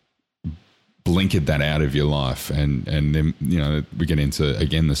blinkered that out of your life, and then we get into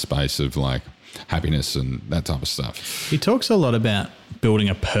again the space of happiness and that type of stuff. He talks a lot about building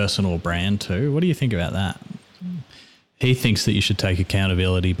a personal brand too. What do you think about that? He thinks that you should take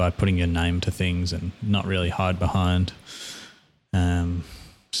accountability by putting your name to things and not really hide behind. And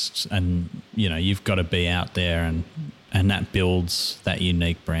you've got to be out there, and that builds that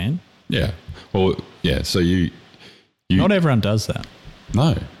unique brand. Yeah. Well, yeah. So you not everyone does that.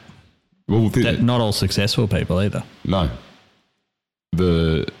 No. Well, not all successful people either. No.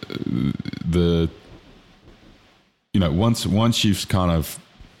 Once you've kind of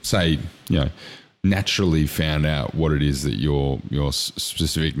naturally found out what it is that your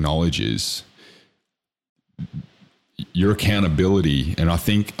specific knowledge is, your accountability, and I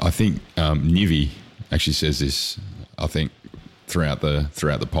think Nivi actually says this, I think throughout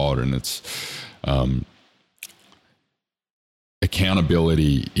the pod, and it's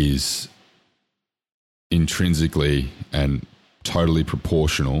accountability is intrinsically and totally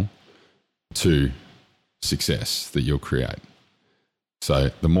proportional to success that you'll create. So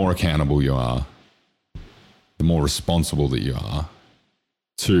the more accountable you are, the more responsible that you are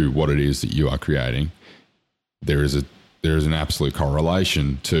to what it is that you are creating, there is an absolute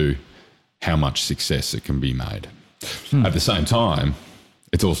correlation to how much success it can be made. At the same time,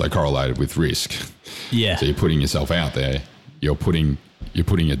 it's also correlated with risk. Yeah. So you're putting yourself out there, you're putting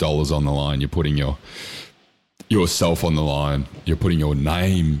your dollars on the line, you're putting yourself on the line, you're putting your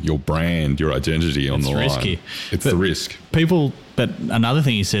name, your brand, your identity on the line. It's risky. It's the risk. But another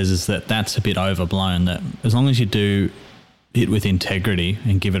thing he says is that that's a bit overblown, that as long as you do it with integrity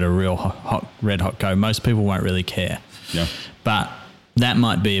and give it a real red hot go, most people won't really care. Yeah. But that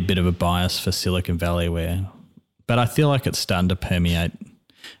might be a bit of a bias for Silicon Valley but I feel like it's starting to permeate.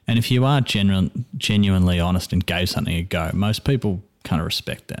 And if you are genuinely honest and gave something a go, most people kind of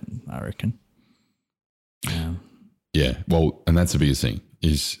respect that, I reckon. Yeah. Well, and that's the biggest thing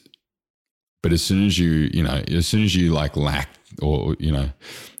is, but as soon as you like lack, or,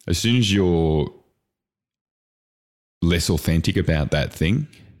 as soon as you're less authentic about that thing,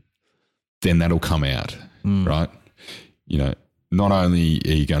 then that'll come out, right? Not only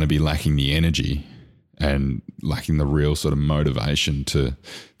are you going to be lacking the energy and lacking the real sort of motivation to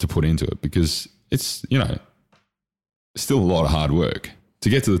put into it, because it's, still a lot of hard work to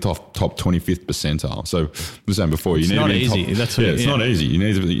get to the top 25th percentile. So I was saying before, you need to be easy. It's not easy.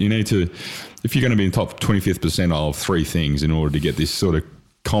 You need to, if you're going to be in top 25th percentile of three things in order to get this sort of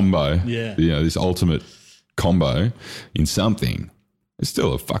combo, this ultimate combo in something, it's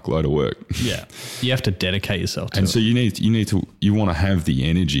still a fuckload of work. Yeah. You have to dedicate yourself to it. And so you want to have the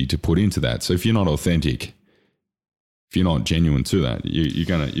energy to put into that. So if you're not authentic, if you're not genuine to that, you're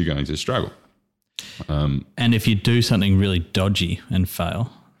going to struggle. And if you do something really dodgy and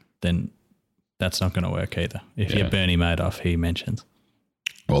fail, then that's not going to work either. If you're Bernie Madoff, he mentions.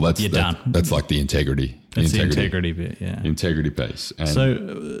 Well, you're done. That's like the integrity. That's the integrity bit, yeah. Integrity piece. And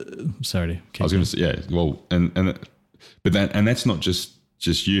sorry. I was going to say, yeah. Well, but that's not just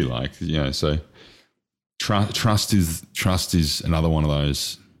you, like, so trust is another one of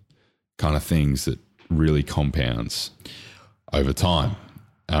those kind of things that really compounds over time.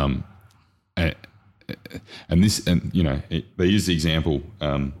 They use the example.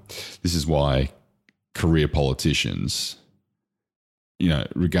 This is why career politicians,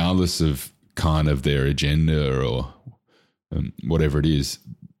 regardless of kind of their agenda or whatever it is,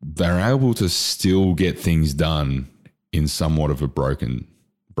 they're able to still get things done in somewhat of a broken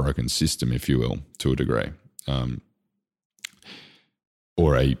system, if you will, to a degree,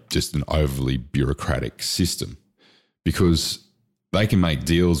 or just an overly bureaucratic system, because they can make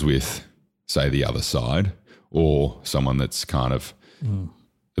deals with, say, the other side or someone that's kind of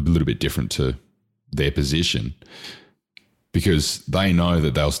a little bit different to their position, because they know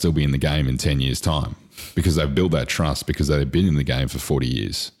that they'll still be in the game in 10 years' time, because they've built that trust, because they've been in the game for 40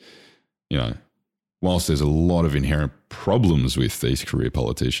 years. Whilst there's a lot of inherent problems with these career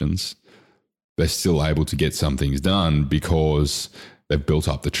politicians, they're still able to get some things done because they've built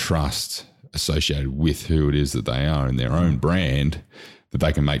up the trust associated with who it is that they are in their own brand, that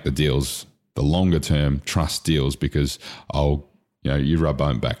they can make the deals, the longer term trust deals, because you rub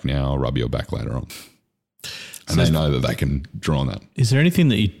my back now, I'll rub your back later on. And they know that they can draw on that. Is there anything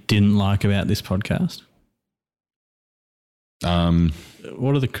that you didn't like about this podcast?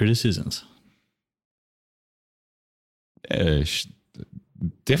 What are the criticisms?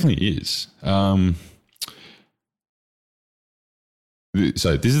 Definitely is.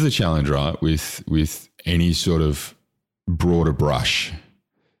 So this is the challenge, right, with any sort of broader brush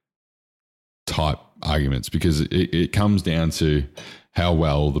type arguments, because it comes down to how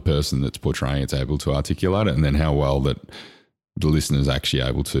well the person that's portraying it's able to articulate it, and then how well that the listener is actually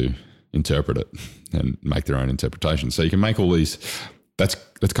able to interpret it and make their own interpretation. So you can make all these. That's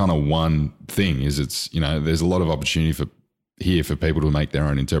kind of one thing. Is it's there's a lot of opportunity for people to make their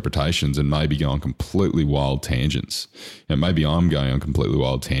own interpretations and maybe go on completely wild tangents. Maybe I'm going on completely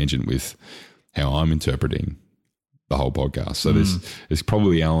wild tangent with how I'm interpreting the whole podcast. So there's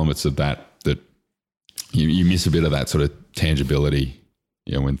probably elements of that you miss a bit of that sort of tangibility,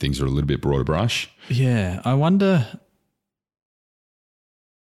 when things are a little bit broader brush. Yeah, I wonder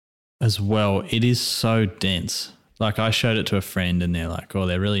as well, it is so dense. Like, I showed it to a friend and they're like, oh,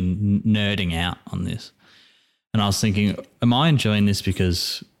 they're really nerding out on this. And I was thinking, am I enjoying this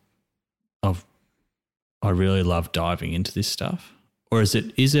because I really love diving into this stuff? Or is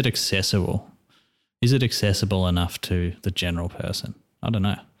it accessible? Is it accessible enough to the general person? I don't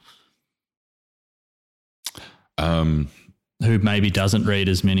know. Who maybe doesn't read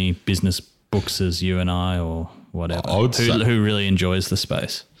as many business books as you and I, or whatever, who really enjoys the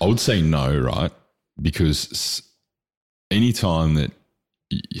space. I would say no, right? Because anytime that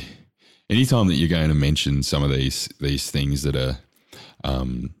you're going to mention some of these things that are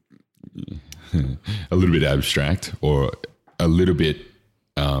a little bit abstract or a little bit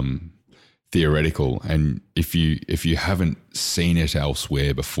theoretical, and if you haven't seen it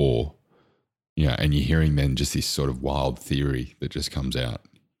elsewhere before, and you're hearing then just this sort of wild theory that just comes out,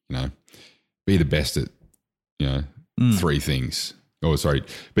 be the best at three things. Oh, sorry,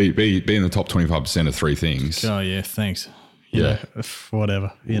 be in the top 25% of three things. Oh yeah, thanks.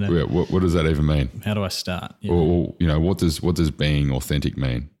 Whatever. What does that even mean? How do I start? Or what does being authentic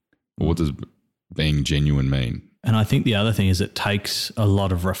mean? Or what does being genuine mean? And I think the other thing is it takes a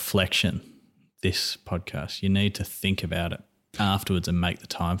lot of reflection. This podcast, you need to think about it afterwards and make the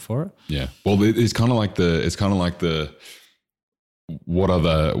time for it. Yeah. Well, it's kind of like what are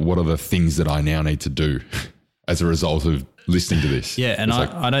the things that I now need to do as a result of listening to this. Yeah, and It's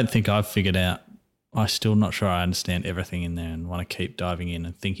I don't think I've figured out. I'm still not sure I understand everything in there, and want to keep diving in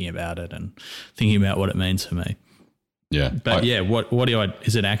and thinking about it and thinking about what it means for me. Yeah, But what do I?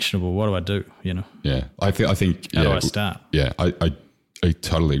 Is it actionable? What do I do? Yeah, I think. How do I start? Yeah, I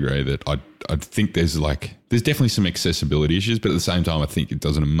totally agree that I think there's definitely some accessibility issues, but at the same time, I think it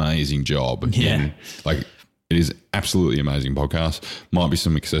does an amazing job. Yeah. It is absolutely amazing podcast. Might be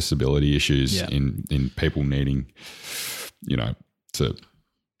some accessibility issues in people needing, to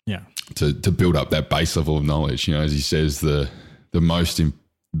build up that base level of knowledge. As he says, the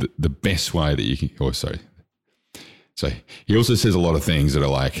best way that you can. So he also says a lot of things that are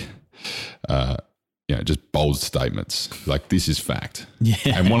like, just bold statements. Like, this is fact. Yeah.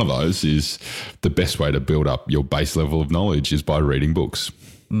 And one of those is the best way to build up your base level of knowledge is by reading books.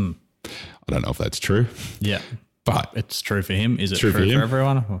 Mm. I don't know if that's true. Yeah. But it's true for him. Is it true for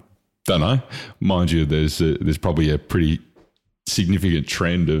everyone? Don't know. Mind you, there's probably a pretty significant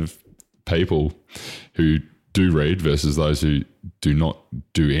trend of people who do read versus those who do not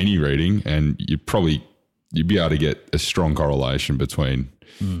do any reading. And you'd be able to get a strong correlation between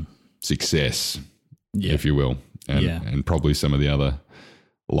success, if you will, and probably some of the other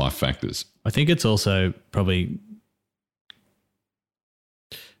life factors. I think it's also probably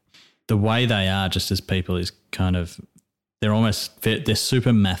the way they are just as people is kind of, they're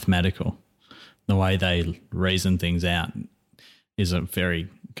super mathematical. The way they reason things out is a very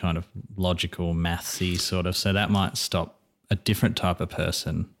kind of logical, mathsy sort of, so that might stop a different type of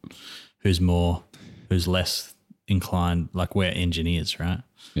person who's less inclined, like we're engineers, right?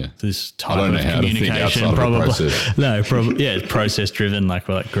 Yeah. This type of communication probably process driven, like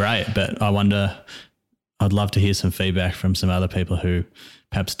we're like, great, but I wonder, I'd love to hear some feedback from some other people who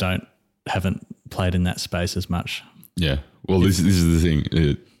perhaps haven't played in that space as much. Yeah. Well, this is the thing.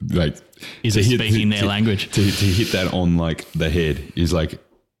 Is it speaking their language? To hit that on like the head is like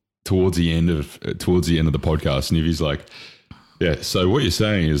towards the end of the podcast, and if he's like, yeah, so what you're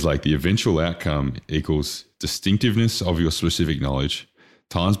saying is like the eventual outcome equals distinctiveness of your specific knowledge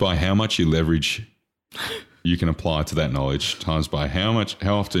times by how much you leverage you can apply to that knowledge, times by how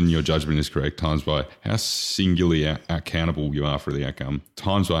often your judgment is correct, times by how singularly accountable you are for the outcome,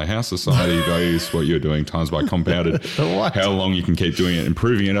 times by how society values what you're doing, times by compounded how long you can keep doing it,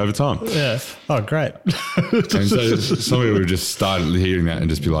 improving it over time. Yeah. Oh, great. And so somebody would just start hearing that and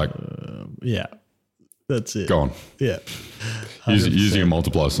just be like, yeah, that's it. Go on. Yeah. Using a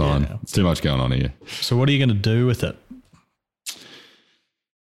multiply sign. Yeah. It's too much going on here. So what are you going to do with it?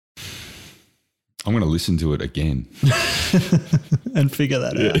 I'm going to listen to it again and figure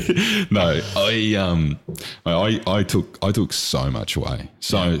that out. No, I took so much away,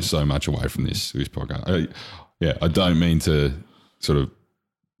 so much away from this podcast. I don't mean to sort of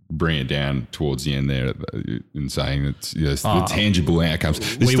bring it down towards the end there in saying that the tangible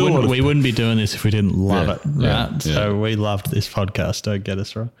outcomes. We wouldn't be doing this if we didn't love it, right? Yeah. So we loved this podcast. Don't get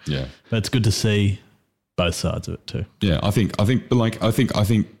us wrong. Yeah, but it's good to see both sides of it too. Yeah, I think,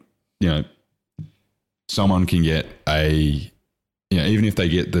 someone can get even if they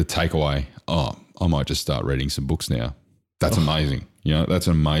get the takeaway, I might just start reading some books now. That's amazing. That's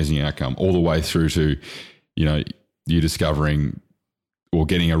an amazing outcome all the way through to, you discovering or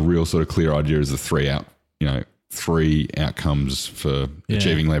getting a real sort of clear idea as the three outcomes for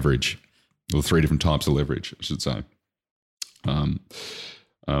achieving leverage, or 3 different types of leverage, I should say. My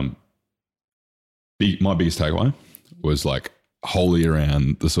biggest takeaway was like wholly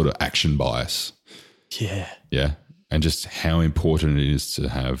around the sort of action bias. Yeah. Yeah. And just how important it is to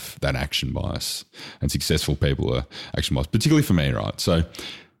have that action bias, and successful people are action bias, particularly for me, right? So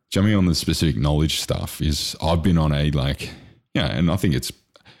jumping on the specific knowledge stuff is I've been on and I think it's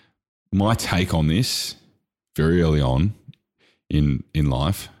my take on this very early on in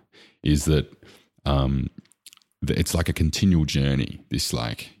life is that it's like a continual journey, this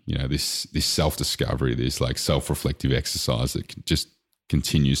this self-discovery, this like self-reflective exercise that just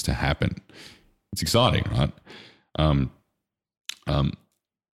continues to happen. It's exciting, right?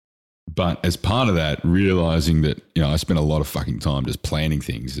 But as part of that, realizing that, I spent a lot of fucking time just planning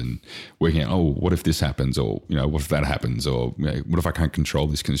things and working out, what if this happens, or, what if that happens, or what if I can't control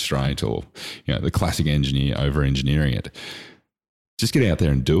this constraint, or, the classic engineer over-engineering it. Just get out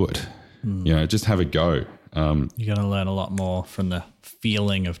there and do it. Just have a go. You're going to learn a lot more from the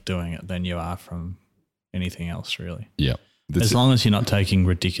feeling of doing it than you are from anything else, really. Yeah. As long as you're not taking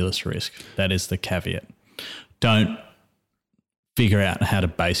ridiculous risk. That is the caveat. Don't figure out how to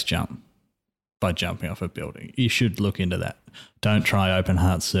base jump by jumping off a building. You should look into that. Don't try open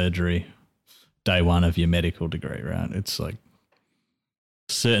heart surgery day one of your medical degree, right? It's like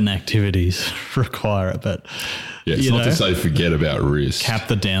certain activities require it, but Yeah, it's not to say forget about risk. Cap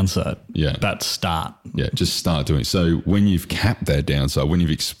the downside. Yeah. But start. Yeah, just start doing it. So when you've capped that downside, when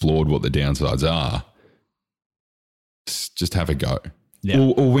you've explored what the downsides are, just have a go. Yeah.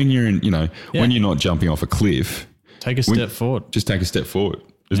 Or when you're in, when you're not jumping off a cliff, take a step forward. Just take a step forward.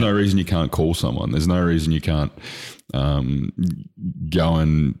 There's no reason you can't call someone. There's no reason you can't go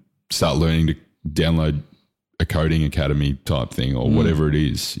and start learning to download a coding academy type thing or whatever it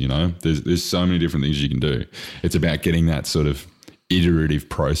is. There's so many different things you can do. It's about getting that sort of iterative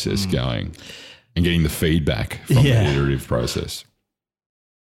process going and getting the feedback from the iterative process.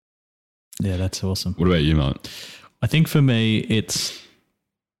 Yeah, that's awesome. What about you, mate? I think for me, it's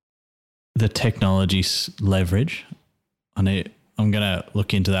the technology leverage. I'm going to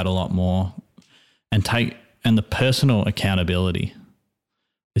look into that a lot more and the personal accountability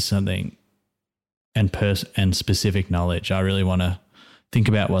is something and specific knowledge. I really want to think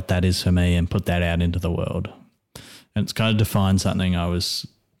about what that is for me and put that out into the world. And it's kind of defined something I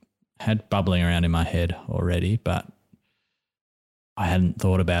had bubbling around in my head already, but I hadn't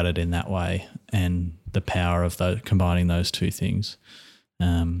thought about it in that way. And the power of combining those two things,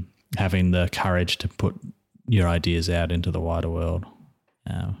 having the courage to put your ideas out into the wider world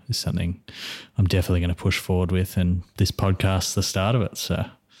is something I'm definitely going to push forward with. And this podcast's the start of it. So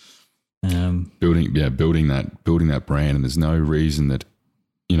building that brand. And there's no reason that,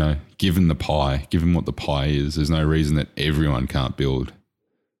 given what the pie is, there's no reason that everyone can't build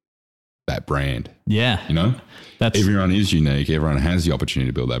that brand. Yeah. Everyone is unique. Everyone has the opportunity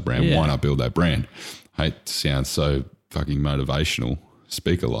to build that brand. Yeah. Why not build that brand? I hate to sound so fucking motivational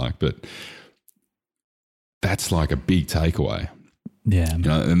speaker like, but that's like a big takeaway. Yeah.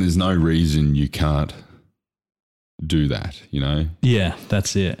 And there's no reason you can't do that, Yeah,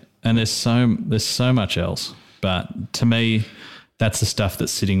 that's it. And there's so much else. But to me, that's the stuff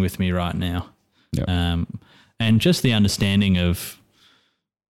that's sitting with me right now. Yep. And just the understanding of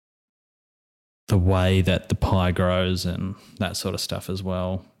the way that the pie grows and that sort of stuff as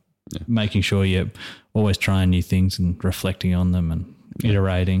well. Yeah. Making sure you're always trying new things and reflecting on them and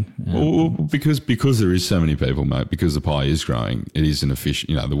iterating. Well, because there is so many people, mate, because the pie is growing, it is an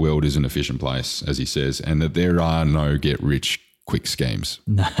efficient, the world is an efficient place, as he says, and that there are no get rich quick schemes.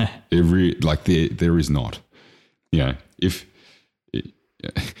 No. There is not. If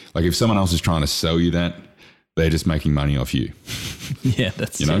someone else is trying to sell you that, they're just making money off you. Yeah,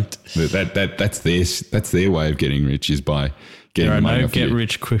 that's it. That's their way of getting rich is by getting the money off you. There are no get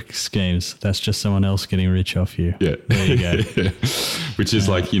rich quick schemes. That's just someone else getting rich off you. Yeah, there you go. Yeah. Which is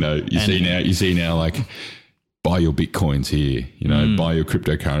you see now like buy your Bitcoins here, buy your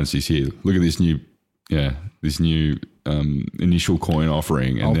cryptocurrencies here. Look at this new initial coin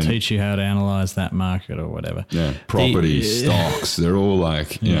offering. And I'll teach you how to analyze that market or whatever. Yeah, property, stocks, they're all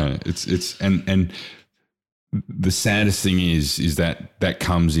like, it's and the saddest thing is that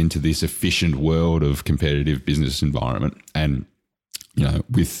comes into this efficient world of competitive business environment. And,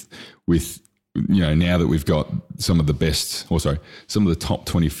 with now that we've got some of the top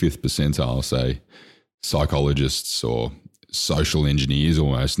 25th percentile, say, psychologists or social engineers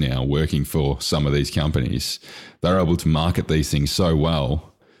almost now working for some of these companies, they're able to market these things so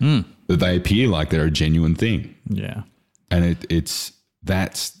well that they appear like they're a genuine thing. Yeah. And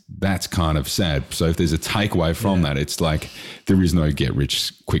that's kind of sad. So if there's a takeaway from that, it's like there is no get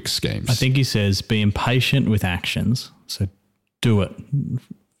rich quick schemes. I think he says be impatient with actions. So do it,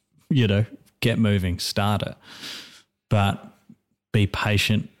 get moving, start it, but be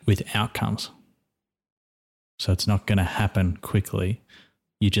patient with outcomes. So it's not going to happen quickly.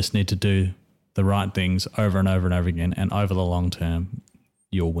 You just need to do the right things over and over and over again. And over the long term,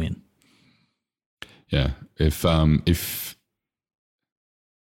 you'll win. Yeah. If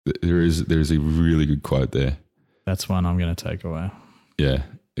there's a really good quote there. That's one I'm going to take away. Yeah.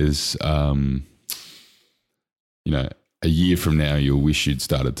 Is, a year from now, you'll wish you'd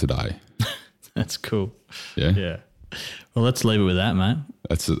started today. That's cool. Yeah. Yeah. Well, let's leave it with that, mate.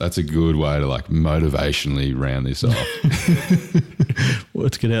 That's a good way to motivationally round this off. Well,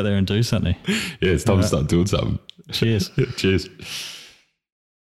 let's get out there and do something. Yeah. It's time to start doing something. Cheers. Cheers.